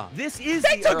down. Hold on. This is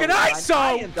they took an ISO.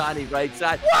 I am Donnie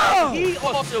Rightside. Whoa! And he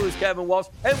also is Kevin Walsh.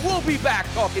 And we'll be back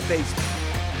talking baseball.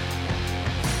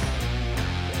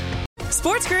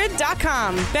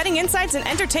 SportsGrid.com. Betting insights and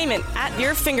entertainment at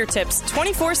your fingertips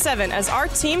 24/7 as our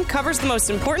team covers the most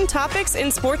important topics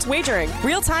in sports wagering.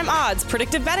 Real-time odds,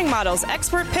 predictive betting models,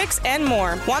 expert picks, and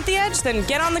more. Want the edge? Then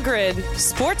get on the grid.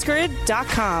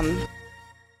 SportsGrid.com.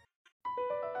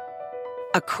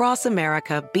 Across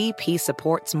America, BP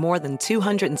supports more than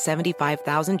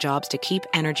 275,000 jobs to keep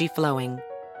energy flowing.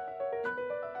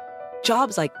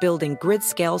 Jobs like building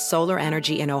grid-scale solar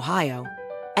energy in Ohio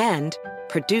and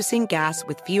producing gas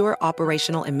with fewer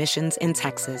operational emissions in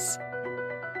Texas.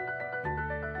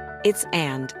 It's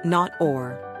and, not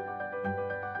or.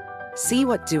 See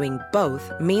what doing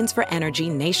both means for energy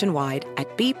nationwide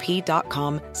at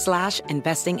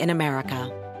bp.com/investing in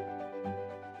America.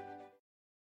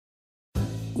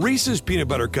 Reese's peanut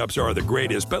butter cups are the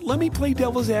greatest, but let me play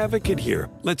devil's advocate here.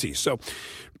 Let's see. So,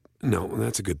 no,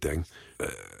 that's a good thing.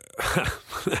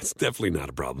 That's definitely not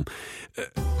a problem.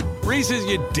 Reese's,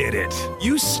 you did it.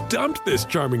 You stumped this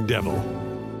charming devil.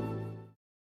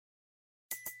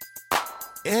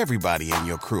 Everybody in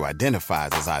your crew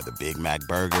identifies as either Big Mac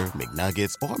Burger,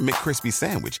 McNuggets, or McCrispy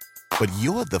Sandwich. But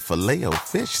you're the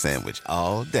Filet-O-Fish Sandwich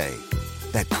all day.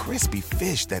 That crispy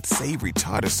fish, that savory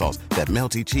tartar sauce, that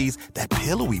melty cheese, that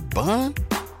pillowy bun.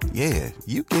 Yeah,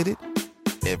 you get it.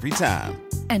 Every time.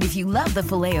 And if you love the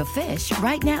Filet-O-Fish,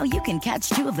 right now you can catch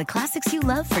 2 of the classics you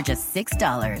love for just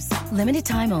 $6. Limited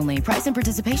time only. Price and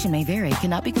participation may vary.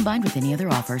 Cannot be combined with any other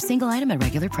offer. Single item at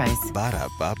regular price.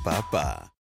 Ba-da-ba-ba-ba.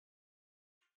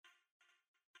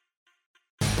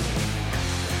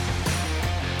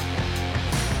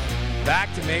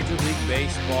 Back to Major League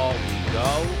Baseball we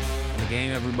go. The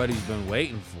game everybody's been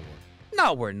waiting for.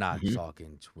 No, we're not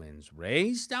talking Twins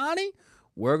Rays, Donnie.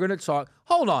 We're going to talk.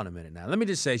 Hold on a minute now. Let me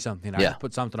just say something. I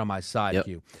put something on my side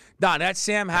cue. Don, that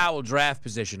Sam Howell draft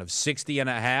position of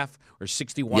 60.5 or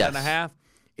 61.5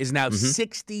 is now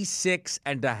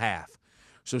 66.5.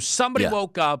 So somebody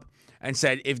woke up and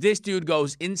said, if this dude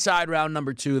goes inside round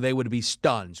number 2, they would be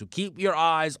stunned. So keep your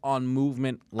eyes on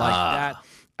movement like that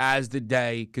as the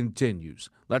day continues.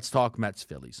 Let's talk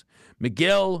Mets-Phillies.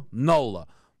 McGill, Nola.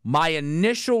 My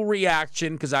initial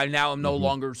reaction, because I now am no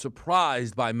longer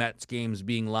surprised by Mets games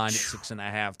being lined at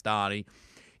 6.5, Donnie,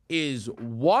 is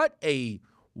what a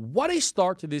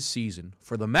start to this season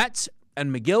for the Mets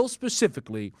and McGill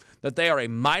specifically, that they are a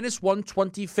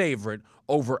 -120 favorite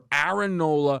over Aaron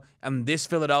Nola and this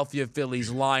Philadelphia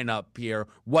Phillies lineup here.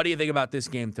 What do you think about this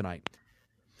game tonight?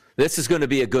 This is going to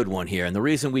be a good one here. And the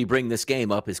reason we bring this game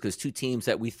up is because two teams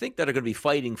that we think that are going to be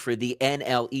fighting for the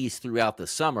NL East throughout the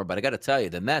summer. But I got to tell you,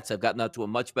 the Mets have gotten out to a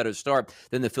much better start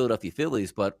than the Philadelphia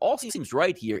Phillies. But all seems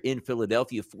right here in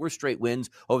Philadelphia. 4 straight wins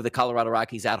over the Colorado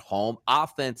Rockies at home.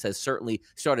 Offense has certainly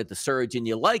started to surge, and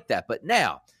you like that. But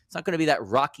now, it's not going to be that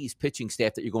Rockies pitching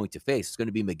staff that you're going to face. It's going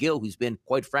to be McGill, who's been,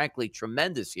 quite frankly,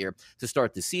 tremendous here to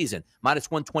start the season. Minus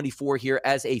 124 here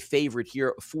as a favorite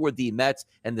here for the Mets.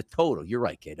 And the total, you're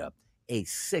right, K-Dub, a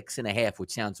 6.5,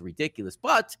 which sounds ridiculous.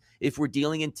 But if we're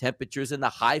dealing in temperatures in the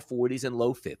high 40s and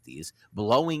low 50s,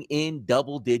 blowing in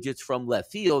double digits from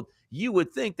left field, you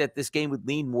would think that this game would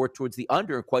lean more towards the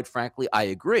under, and quite frankly, I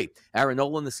agree. Aaron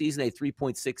Nola in the season, a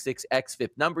 3.66 xFIP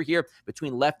number here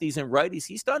between lefties and righties.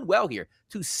 He's done well here.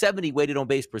 270 weighted on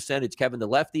base percentage, Kevin, to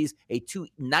lefties, a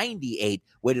 298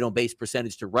 weighted on base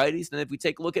percentage to righties. And if we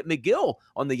take a look at McGill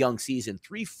on the young season,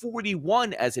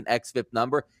 341 as an xFIP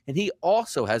number, and he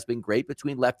also has been great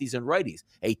between lefties and righties,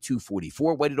 a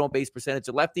 244 weighted on base percentage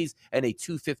to lefties and a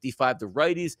 255 to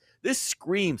righties. This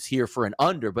screams here for an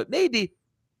under, but maybe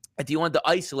if you want to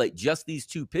isolate just these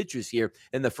two pitchers here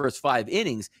in the first 5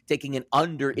 innings, taking an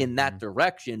under in that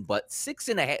direction, but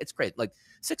 6.5, it's great. Like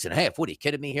 6.5, what are you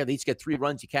kidding me here? They each get 3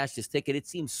 runs, you cash this ticket. It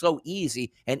seems so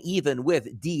easy. And even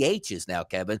with DHs now,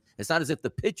 Kevin, it's not as if the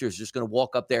pitcher's just going to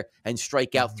walk up there and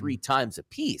strike out 3 times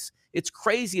apiece. It's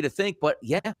crazy to think, but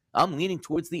yeah, I'm leaning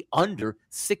towards the under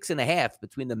 6.5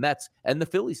 between the Mets and the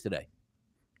Phillies today.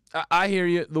 I hear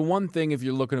you. The one thing, if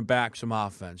you're looking to back some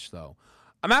offense, though,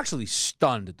 I'm actually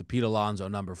stunned at the Pete Alonso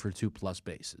number for 2+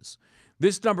 bases.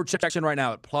 This number checks in right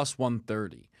now at plus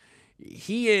 130.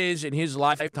 He is, in his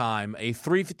lifetime, a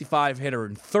 355 hitter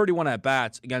and 31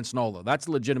 at-bats against Nola. That's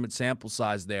a legitimate sample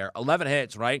size there. 11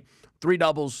 hits, right? 3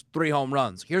 doubles, 3 home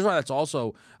runs. Here's why that's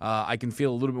also, I can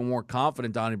feel a little bit more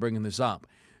confident, Donnie, bringing this up.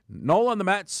 Nola and the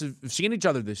Mets have seen each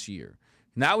other this year.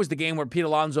 And that was the game where Pete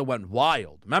Alonso went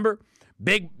wild. Remember?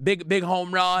 Big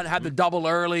home run, had the double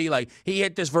early. Like, he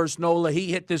hit this versus Nola.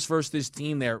 He hit this versus this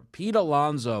team there. Pete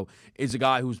Alonso is a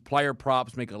guy whose player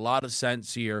props make a lot of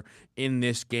sense here in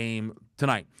this game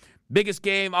tonight. Biggest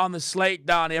game on the slate,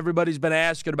 Don. Everybody's been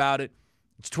asking about it.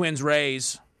 It's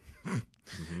Twins-Rays.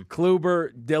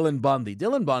 Kluber, Dylan Bundy.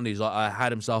 Dylan Bundy's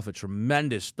had himself a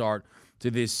tremendous start to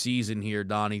this season here,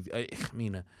 Donnie. I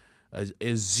mean, a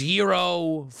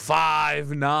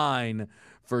 0.59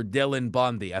 for Dylan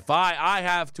Bundy. If I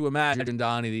have to imagine,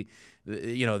 Donnie,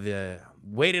 the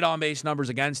weighted on base numbers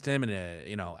against him and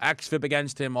xFIP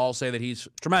against him all say that he's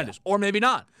tremendous, or maybe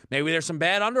not. Maybe there's some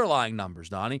bad underlying numbers,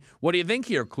 Donnie. What do you think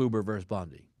here, Kluber versus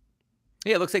Bundy?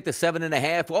 Yeah, it looks like the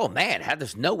 7.5. Oh, man, how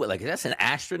does no way? Like, that's an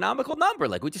astronomical number.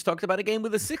 Like, we just talked about a game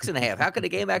with a 6.5. How could a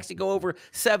game actually go over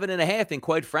 7.5? And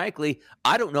quite frankly,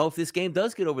 I don't know if this game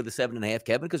does get over the 7.5,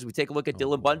 Kevin, because if we take a look at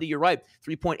Dylan Bundy, you're right.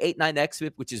 3.89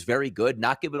 xFIP, which is very good.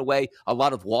 Not giving away a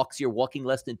lot of walks here, walking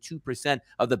less than 2%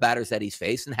 of the batters that he's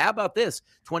faced. And how about this?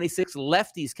 26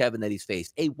 lefties, Kevin, that he's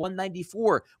faced. A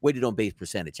 194 weighted on base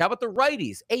percentage. How about the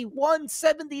righties? A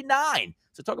 179.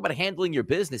 So talk about handling your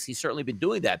business. He's certainly been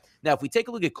doing that. Now, if we take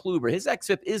a look at Kluber, his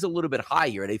xFIP is a little bit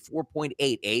higher at a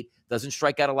 4.88. Doesn't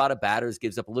strike out a lot of batters,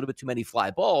 gives up a little bit too many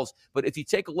fly balls. But if you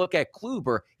take a look at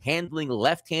Kluber handling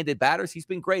left-handed batters, he's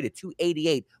been great at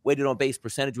 288 weighted on base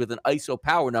percentage with an ISO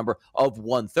power number of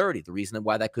 130. The reason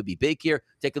why that could be big here,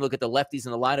 take a look at the lefties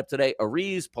in the lineup today.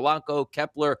 Ariz, Polanco,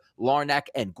 Kepler, Larnack,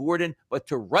 and Gordon. But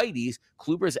to righties,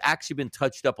 Kluber's actually been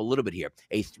touched up a little bit here.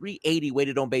 A 380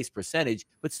 weighted on base percentage,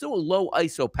 but still a low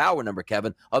ISO power number,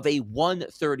 Kevin, of a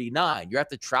 139. You're at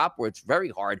the Trop where it's very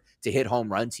hard to hit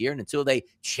home runs here. And until they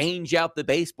change out the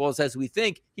baseballs as we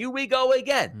think, here we go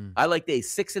again. I like the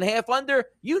 6.5 under.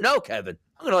 Kevin,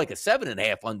 I'm going to like a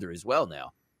 7.5 under as well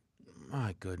now.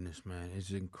 My goodness, man.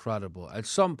 It's incredible. At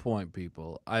some point,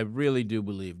 people, I really do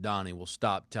believe Donnie will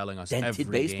stop telling us Dented every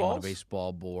game on a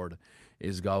baseball board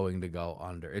is going to go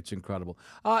under. It's incredible.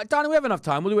 Donnie, we have enough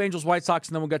time. We'll do Angels, White Sox,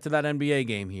 and then we'll get to that NBA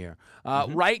game here.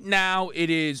 Right now,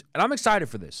 it is, and I'm excited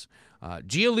for this.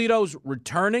 Giolito's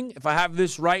returning, if I have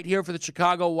this right here, for the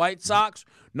Chicago White Sox.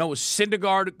 Noah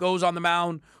Syndergaard goes on the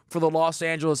mound for the Los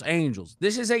Angeles Angels.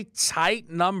 This is a tight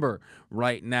number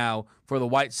right now for the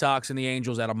White Sox and the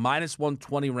Angels at a minus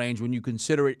 120 range when you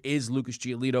consider it is Lucas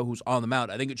Giolito who's on the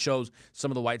mound. I think it shows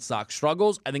some of the White Sox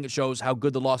struggles. I think it shows how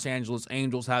good the Los Angeles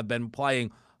Angels have been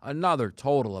playing. Another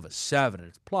total of a 7.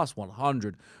 It's plus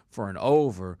 100 for an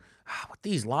over. With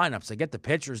these lineups, they get the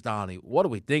pitchers, Donnie. What are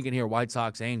we thinking here, White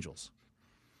Sox Angels?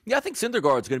 Yeah, I think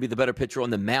Syndergaard's going to be the better pitcher on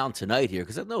the mound tonight here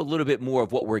because I know a little bit more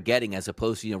of what we're getting as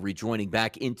opposed to, rejoining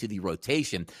back into the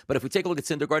rotation. But if we take a look at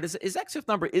Syndergaard, his XFIP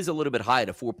number is a little bit high at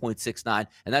a 4.69,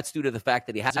 and that's due to the fact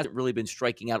that he hasn't really been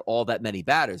striking out all that many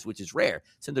batters, which is rare.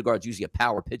 Syndergaard's usually a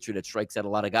power pitcher that strikes out a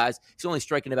lot of guys. He's only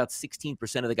striking about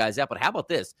 16% of the guys out. But how about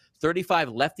this? 35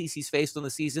 lefties he's faced on the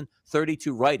season,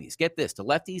 32 righties. Get this, to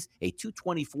lefties, a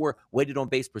 224 weighted on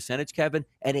base percentage, Kevin,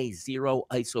 and a 0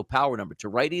 ISO power number. To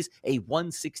righties, a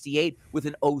 168 with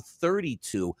an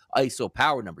 032 ISO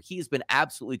power number. He has been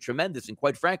absolutely tremendous. And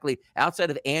quite frankly, outside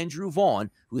of Andrew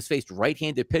Vaughn, who has faced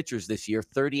right-handed pitchers this year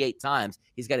 38 times,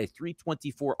 he's got a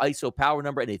 324 ISO power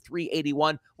number and a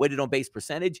 381 weighted on base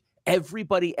percentage.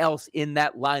 Everybody else in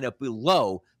that lineup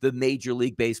below the Major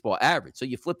League Baseball average. So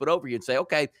you flip it over here and say,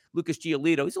 okay, Lucas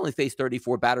Giolito, he's only faced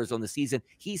 34 batters on the season.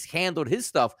 He's handled his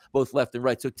stuff both left and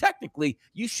right. So technically,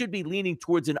 you should be leaning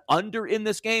towards an under in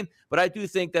this game. But I do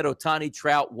think that Ohtani,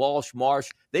 Trout, Walsh, Marsh,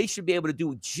 they should be able to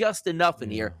do just enough in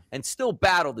here and still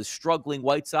battle the struggling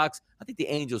White Sox. I think the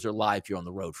Angels are live here on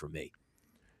the road for me.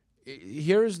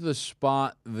 Here's the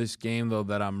spot this game, though,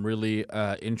 that I'm really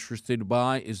interested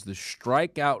by is the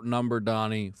strikeout number,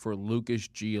 Donnie, for Lucas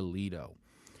Giolito.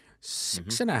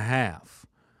 6.5.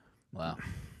 Wow.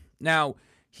 Now,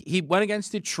 he went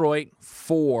against Detroit,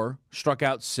 4, struck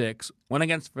out 6. Went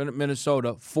against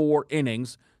Minnesota, 4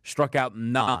 innings, struck out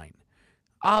 9.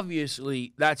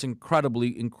 Obviously, that's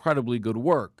incredibly, incredibly good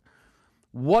work.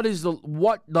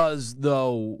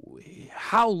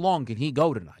 How long can he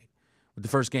go tonight with the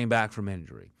first game back from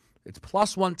injury? It's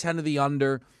plus 110 to the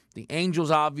under. The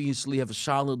Angels obviously have a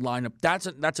solid lineup.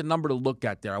 That's a number to look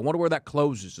at there. I wonder where that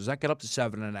closes. Does that get up to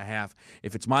 7.5?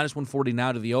 If it's minus 140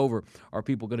 now to the over, are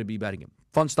people going to be betting him?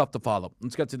 Fun stuff to follow.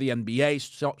 Let's get to the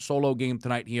NBA solo game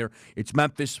tonight here. It's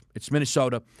Memphis. It's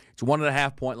Minnesota. It's a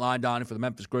 1.5-point line, Donnie, for the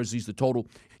Memphis Grizzlies. The total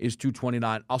is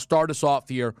 229. I'll start us off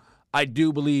here. I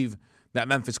do believe that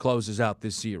Memphis closes out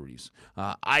this series.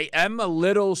 I am a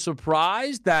little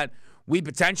surprised that we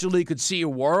potentially could see a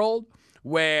world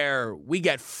where we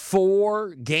get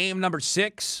 4 game number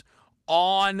 6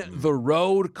 on the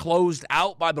road, closed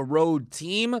out by the road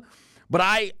team.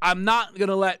 But I'm not going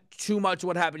to let too much of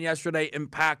what happened yesterday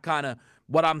impact kind of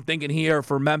what I'm thinking here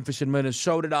for Memphis and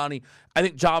Minnesota, Donnie. I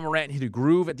think Ja Morant hit a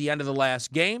groove at the end of the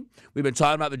last game. We've been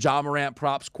talking about the Ja Morant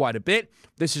props quite a bit.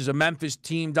 This is a Memphis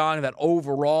team, Donnie, that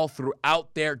overall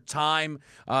throughout their time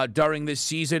during this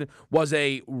season was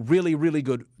a really, really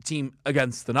good team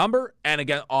against the number. And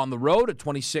again, on the road, a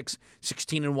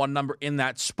 26-16-1 number in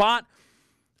that spot.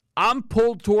 I'm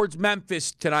pulled towards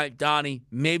Memphis tonight, Donnie.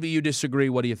 Maybe you disagree.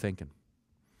 What are you thinking?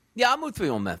 Yeah, I'm with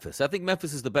you on Memphis. I think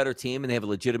Memphis is the better team, and they have a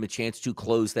legitimate chance to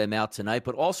close them out tonight.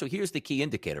 But also, here's the key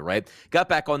indicator, right? Got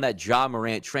back on that Ja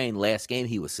Morant train last game.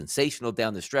 He was sensational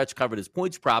down the stretch, covered his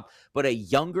points prop. But a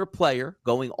younger player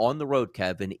going on the road,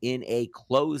 Kevin, in a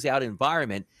closeout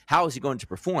environment, how is he going to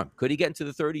perform? Could he get into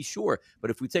the 30s? Sure. But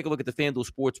if we take a look at the FanDuel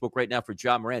Sportsbook right now for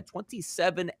Ja Morant,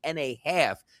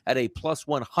 27.5 at a plus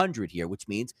 100 here, which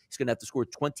means he's going to have to score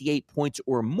 28 points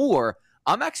or more.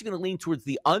 I'm actually going to lean towards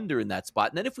the under in that spot.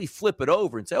 And then if we flip it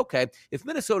over and say, okay, if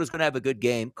Minnesota's going to have a good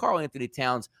game, Karl Anthony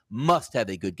Towns must have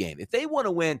a good game. If they want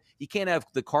to win, you can't have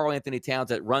the Karl Anthony Towns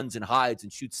that runs and hides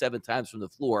and shoots 7 times from the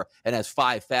floor and has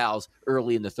 5 fouls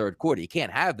early in the third quarter. You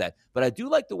can't have that. But I do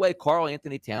like the way Karl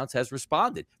Anthony Towns has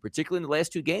responded, particularly in the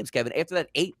last 2 games, Kevin. After that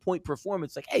 8-point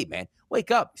performance, like, hey, man, wake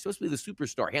up. You're supposed to be the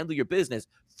superstar. Handle your business.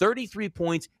 33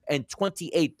 points and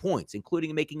 28 points,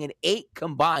 including making an 8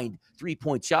 combined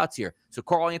 3-point shots here. So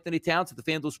Karl Anthony Towns at the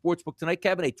FanDuel Sportsbook tonight,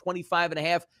 Kevin, a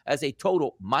 25.5 as a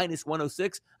total, minus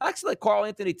 106. I actually like Karl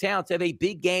Anthony Towns to have a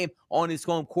big game on his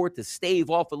home court to stave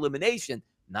off elimination.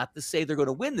 Not to say they're going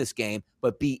to win this game,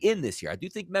 but be in this year. I do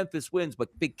think Memphis wins,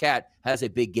 but Big Cat has a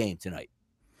big game tonight.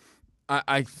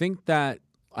 I think that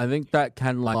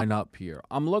can line up here.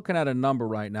 I'm looking at a number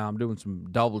right now. I'm doing some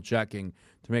double checking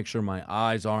to make sure my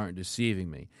eyes aren't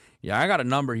deceiving me. Yeah, I got a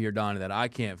number here, Donnie, that I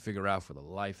can't figure out for the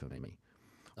life of me.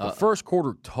 The first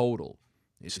quarter total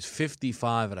is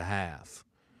 55.5.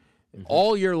 Mm-hmm.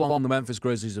 All year long, the Memphis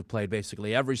Grizzlies have played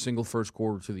basically every single first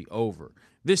quarter to the over.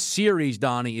 This series,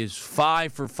 Donnie, is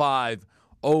 5 for 5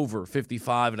 over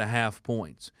 55.5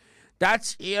 points.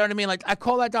 That's, you know what I mean? Like, I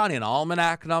call that, Donnie, an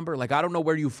almanac number. Like, I don't know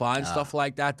where you find stuff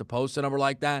like that to post a number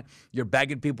like that. You're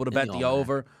begging people to bet the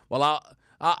over. Well,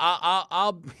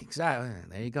 I'll exactly.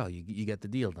 There you go. You get the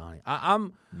deal, Donnie.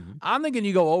 I'm thinking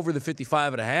you go over the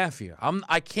 55.5 here.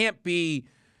 I can't be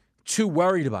too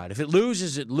worried about it. If it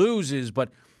loses, it loses. But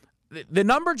the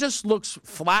number just looks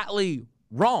flatly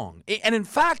wrong. And in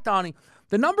fact, Donnie,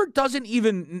 the number doesn't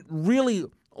even really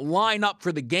line up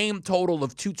for the game total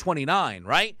of 229,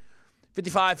 right?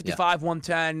 55,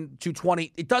 110,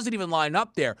 220. It doesn't even line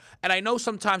up there. And I know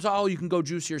sometimes, you can go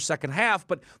juicier second half,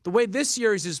 but the way this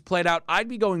series is played out, I'd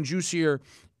be going juicier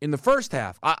in the first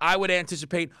half. I would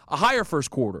anticipate a higher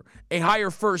first quarter, a higher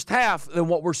first half than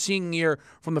what we're seeing here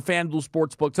from the FanDuel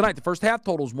Sportsbook tonight. The first half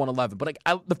total is 111. But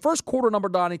the first quarter number,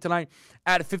 Donnie, tonight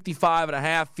at a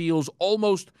 55.5 feels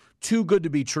almost too good to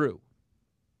be true.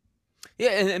 Yeah,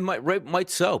 and might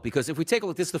so, because if we take a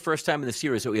look, this is the first time in the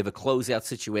series that we have a closeout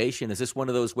situation. Is this one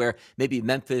of those where maybe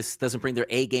Memphis doesn't bring their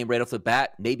A game right off the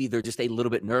bat? Maybe they're just a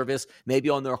little bit nervous. Maybe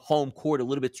on their home court, a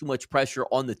little bit too much pressure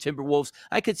on the Timberwolves.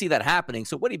 I could see that happening.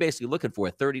 So what are you basically looking for?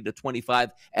 30-25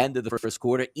 end of the first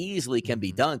quarter easily can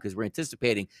be done, because we're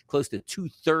anticipating close to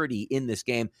 230 in this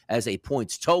game as a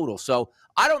points total. So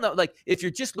I don't know, like, if you're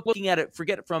just looking at it,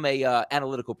 forget it from a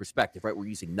analytical perspective, right? We're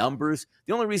using numbers.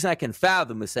 The only reason I can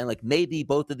fathom is saying, like, maybe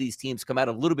both of these teams come out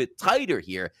a little bit tighter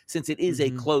here, since it is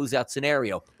a closeout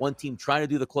scenario. One team trying to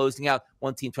do the closing out,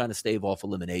 one team trying to stave off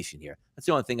elimination here. That's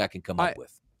the only thing I can come up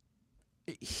with.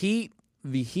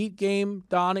 The Heat game,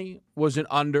 Donnie, was an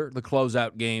under, the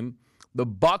closeout game. The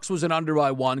Bucks was an under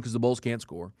by 1 because the Bulls can't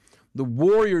score. The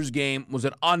Warriors game was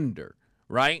an under,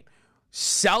 right?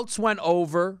 Celts went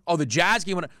over. Oh, the Jazz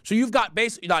game went over. So you've got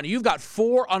basically, Donnie, you've got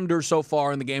 4 under so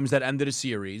far in the games that ended a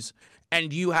series,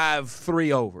 and you have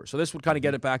 3 over. So this would kind of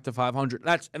get it back to 500.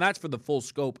 That's for the full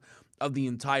scope of the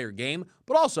entire game.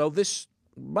 But also, this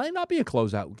might not be a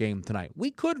closeout game tonight. We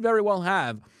could very well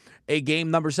have a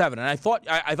game number 7. And I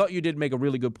thought you did make a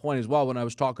really good point as well when I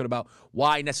was talking about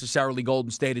why necessarily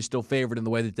Golden State is still favored in the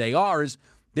way that they are, is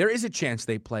there is a chance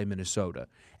they play Minnesota.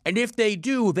 And if they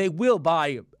do, they will,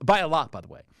 by a lot, by the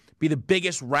way, be the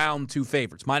biggest round 2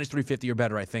 favorites. Minus 350 or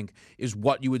better, I think, is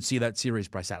what you would see that series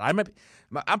price at. I'm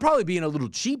probably being a little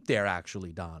cheap there,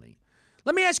 actually, Donnie.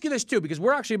 Let me ask you this, too, because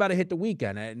we're actually about to hit the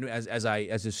weekend, as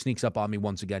it sneaks up on me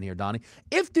once again here, Donnie.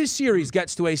 If this series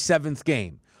gets to a 7th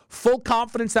game, full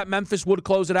confidence that Memphis would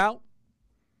close it out?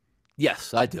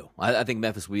 Yes, I do. I think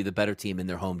Memphis will be the better team in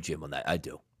their home gym on that. I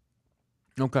do.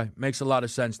 Okay, makes a lot of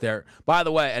sense there. By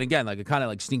the way, and again, like it kind of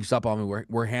like sneaks up on me.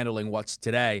 We're handling what's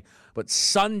today, but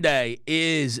Sunday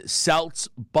is Celts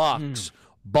Bucks.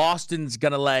 Boston's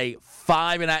gonna lay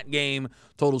 5 in that game.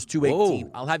 Totals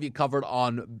 218. I'll have you covered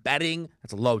on betting.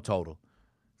 That's a low total.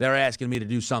 They're asking me to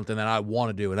do something that I want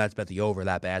to do, and that's bet the over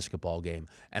that basketball game,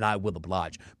 and I will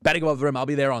oblige. Betting above the rim, I'll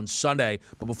be there on Sunday.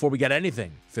 But before we get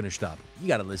anything finished up, you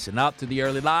got to listen up to the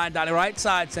early line. Donnie Right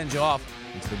Side sends you off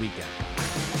into the weekend.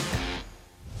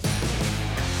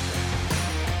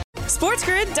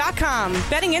 SportsGrid.com.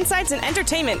 Betting insights and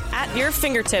entertainment at your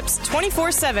fingertips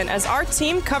 24/7 as our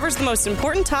team covers the most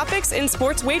important topics in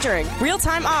sports wagering.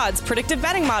 Real-time odds, predictive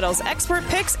betting models, expert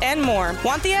picks, and more.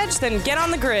 Want the edge? Then get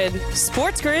on the grid.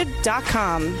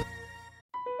 SportsGrid.com.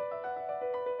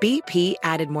 BP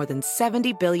added more than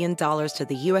 $70 billion to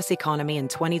the U.S. economy in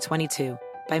 2022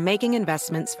 by making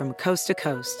investments from coast to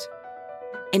coast.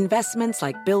 Investments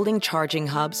like building charging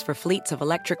hubs for fleets of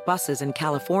electric buses in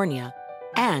California,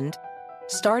 and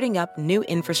starting up new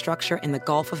infrastructure in the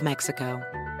Gulf of Mexico.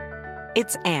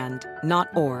 It's and, not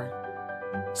or.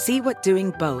 See what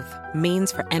doing both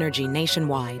means for energy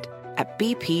nationwide at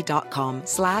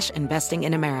bp.com/investing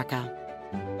in America.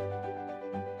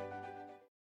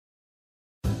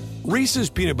 Reese's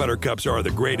peanut butter cups are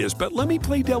the greatest, but let me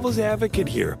play devil's advocate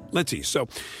here. Let's see. So,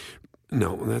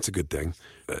 no, that's a good thing.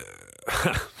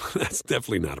 That's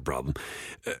definitely not a problem.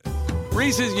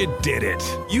 Reese's, you did it.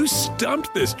 You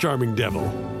stumped this charming devil.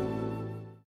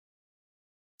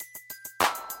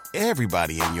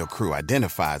 Everybody in your crew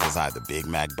identifies as either Big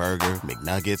Mac Burger,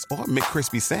 McNuggets, or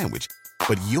McCrispy Sandwich.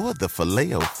 But you're the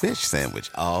Filet-O-Fish Sandwich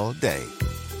all day.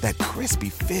 That crispy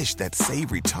fish, that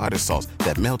savory tartar sauce,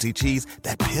 that melty cheese,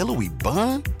 that pillowy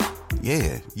bun.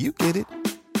 Yeah, you get it.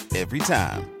 Every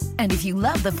time. And if you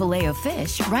love the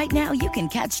Filet-O-Fish, right now you can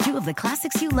catch 2 of the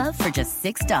classics you love for just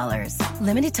 $6.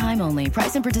 Limited time only.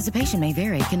 Price and participation may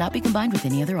vary. Cannot be combined with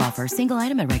any other offer. Single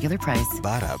item at regular price.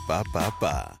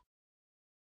 Ba-da-ba-ba-ba.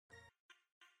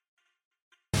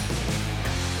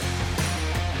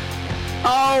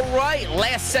 All right,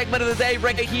 last segment of the day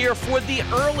right here for the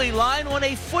early line on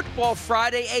a Football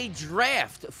Friday, a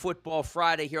draft Football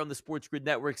Friday here on the Sports Grid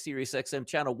Network, Sirius XM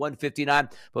Channel 159.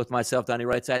 Both myself, Donnie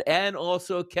Rightside, and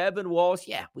also Kevin Walsh.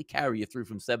 Yeah, we carry you through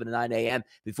from 7 to 9 a.m.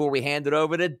 before we hand it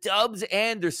over to Dubs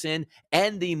Anderson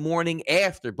and the morning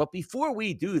after. But before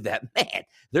we do that, man,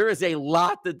 there is a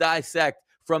lot to dissect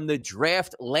from the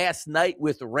draft last night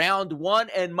with round 1,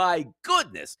 and my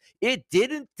goodness, it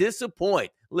didn't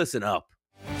disappoint. Listen up.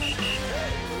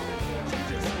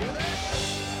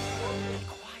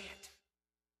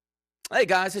 Hey,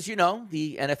 guys, as you know,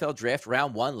 the NFL Draft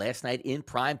Round 1 last night in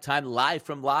primetime live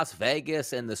from Las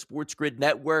Vegas, and the Sports Grid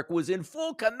Network was in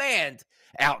full command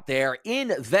out there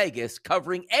in Vegas,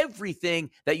 covering everything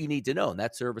that you need to know. And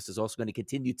that service is also going to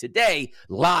continue today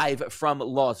live from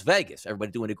Las Vegas.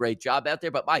 Everybody doing a great job out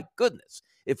there, but my goodness,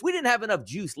 if we didn't have enough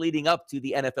juice leading up to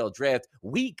the NFL Draft,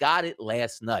 we got it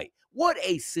last night. What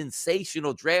a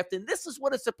sensational draft, and this is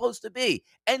what it's supposed to be,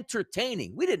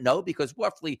 entertaining. We didn't know because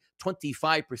roughly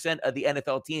 25% of the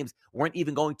NFL teams weren't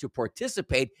even going to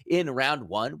participate in round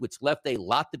 1, which left a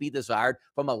lot to be desired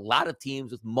from a lot of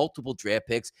teams with multiple draft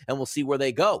picks, and we'll see where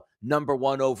they go. Number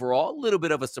 1 overall, a little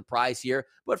bit of a surprise here,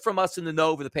 but from us in the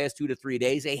know over the past 2 to 3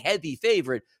 days, a heavy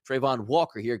favorite, Trayvon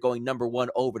Walker here going number 1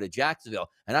 over to Jacksonville.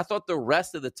 And I thought the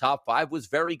rest of the top 5 was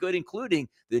very good, including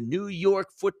the New York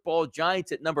Football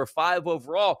Giants at number 5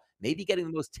 overall, maybe getting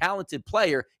the most talented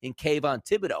player in Kayvon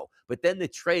Thibodeau. But then the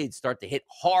trades start to hit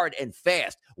hard and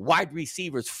fast. Wide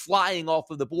receivers flying off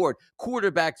of the board.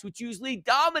 Quarterbacks, which usually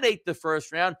dominate the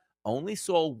first round, only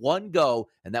saw one go,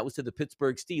 and that was to the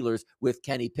Pittsburgh Steelers with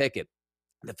Kenny Pickett.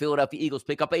 The Philadelphia Eagles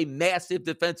pick up a massive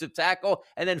defensive tackle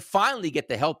and then finally get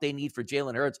the help they need for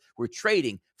Jalen Hurts. We're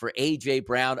trading for A.J.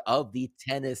 Brown of the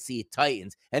Tennessee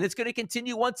Titans. And it's going to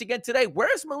continue once again today.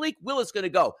 Where's Malik Willis going to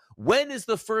go? When is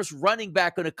the first running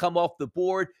back going to come off the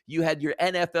board? You had your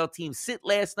NFL team sit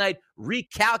last night,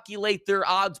 recalculate their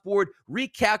odds board,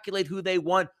 recalculate who they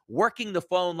want, working the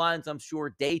phone lines. I'm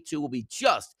sure day 2 will be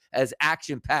just as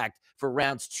action-packed for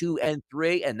rounds 2 and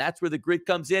 3, and that's where the grid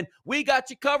comes in. We got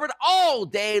you covered all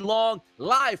day long,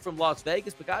 live from Las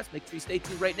Vegas. But guys, make sure you stay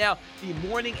tuned right now. The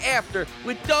morning after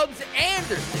with Dubs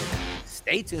Anderson.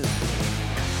 Stay tuned.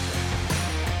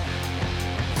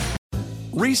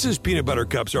 Reese's peanut butter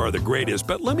cups are the greatest,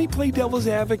 but let me play devil's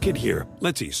advocate here.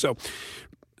 Let's see. So,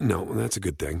 no, that's a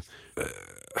good thing.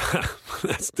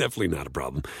 That's definitely not a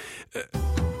problem.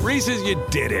 Reese's, you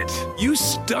did it. You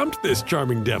stumped this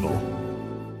charming devil.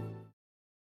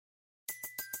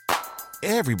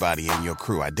 Everybody in your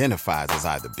crew identifies as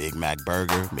either Big Mac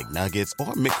Burger, McNuggets,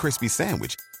 or McCrispy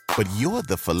Sandwich. But you're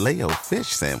the Filet-O-Fish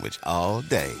Sandwich all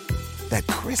day. That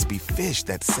crispy fish,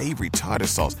 that savory tartar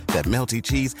sauce, that melty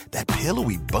cheese, that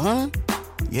pillowy bun.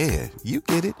 Yeah, you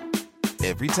get it.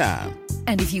 Every time.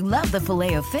 And if you love the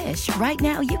Filet-O-Fish, right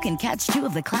now you can catch 2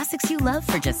 of the classics you love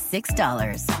for just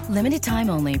 $6. Limited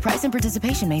time only. Price and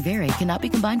participation may vary. Cannot be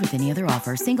combined with any other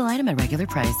offer. Single item at regular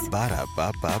price.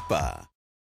 Ba-da-ba-ba-ba.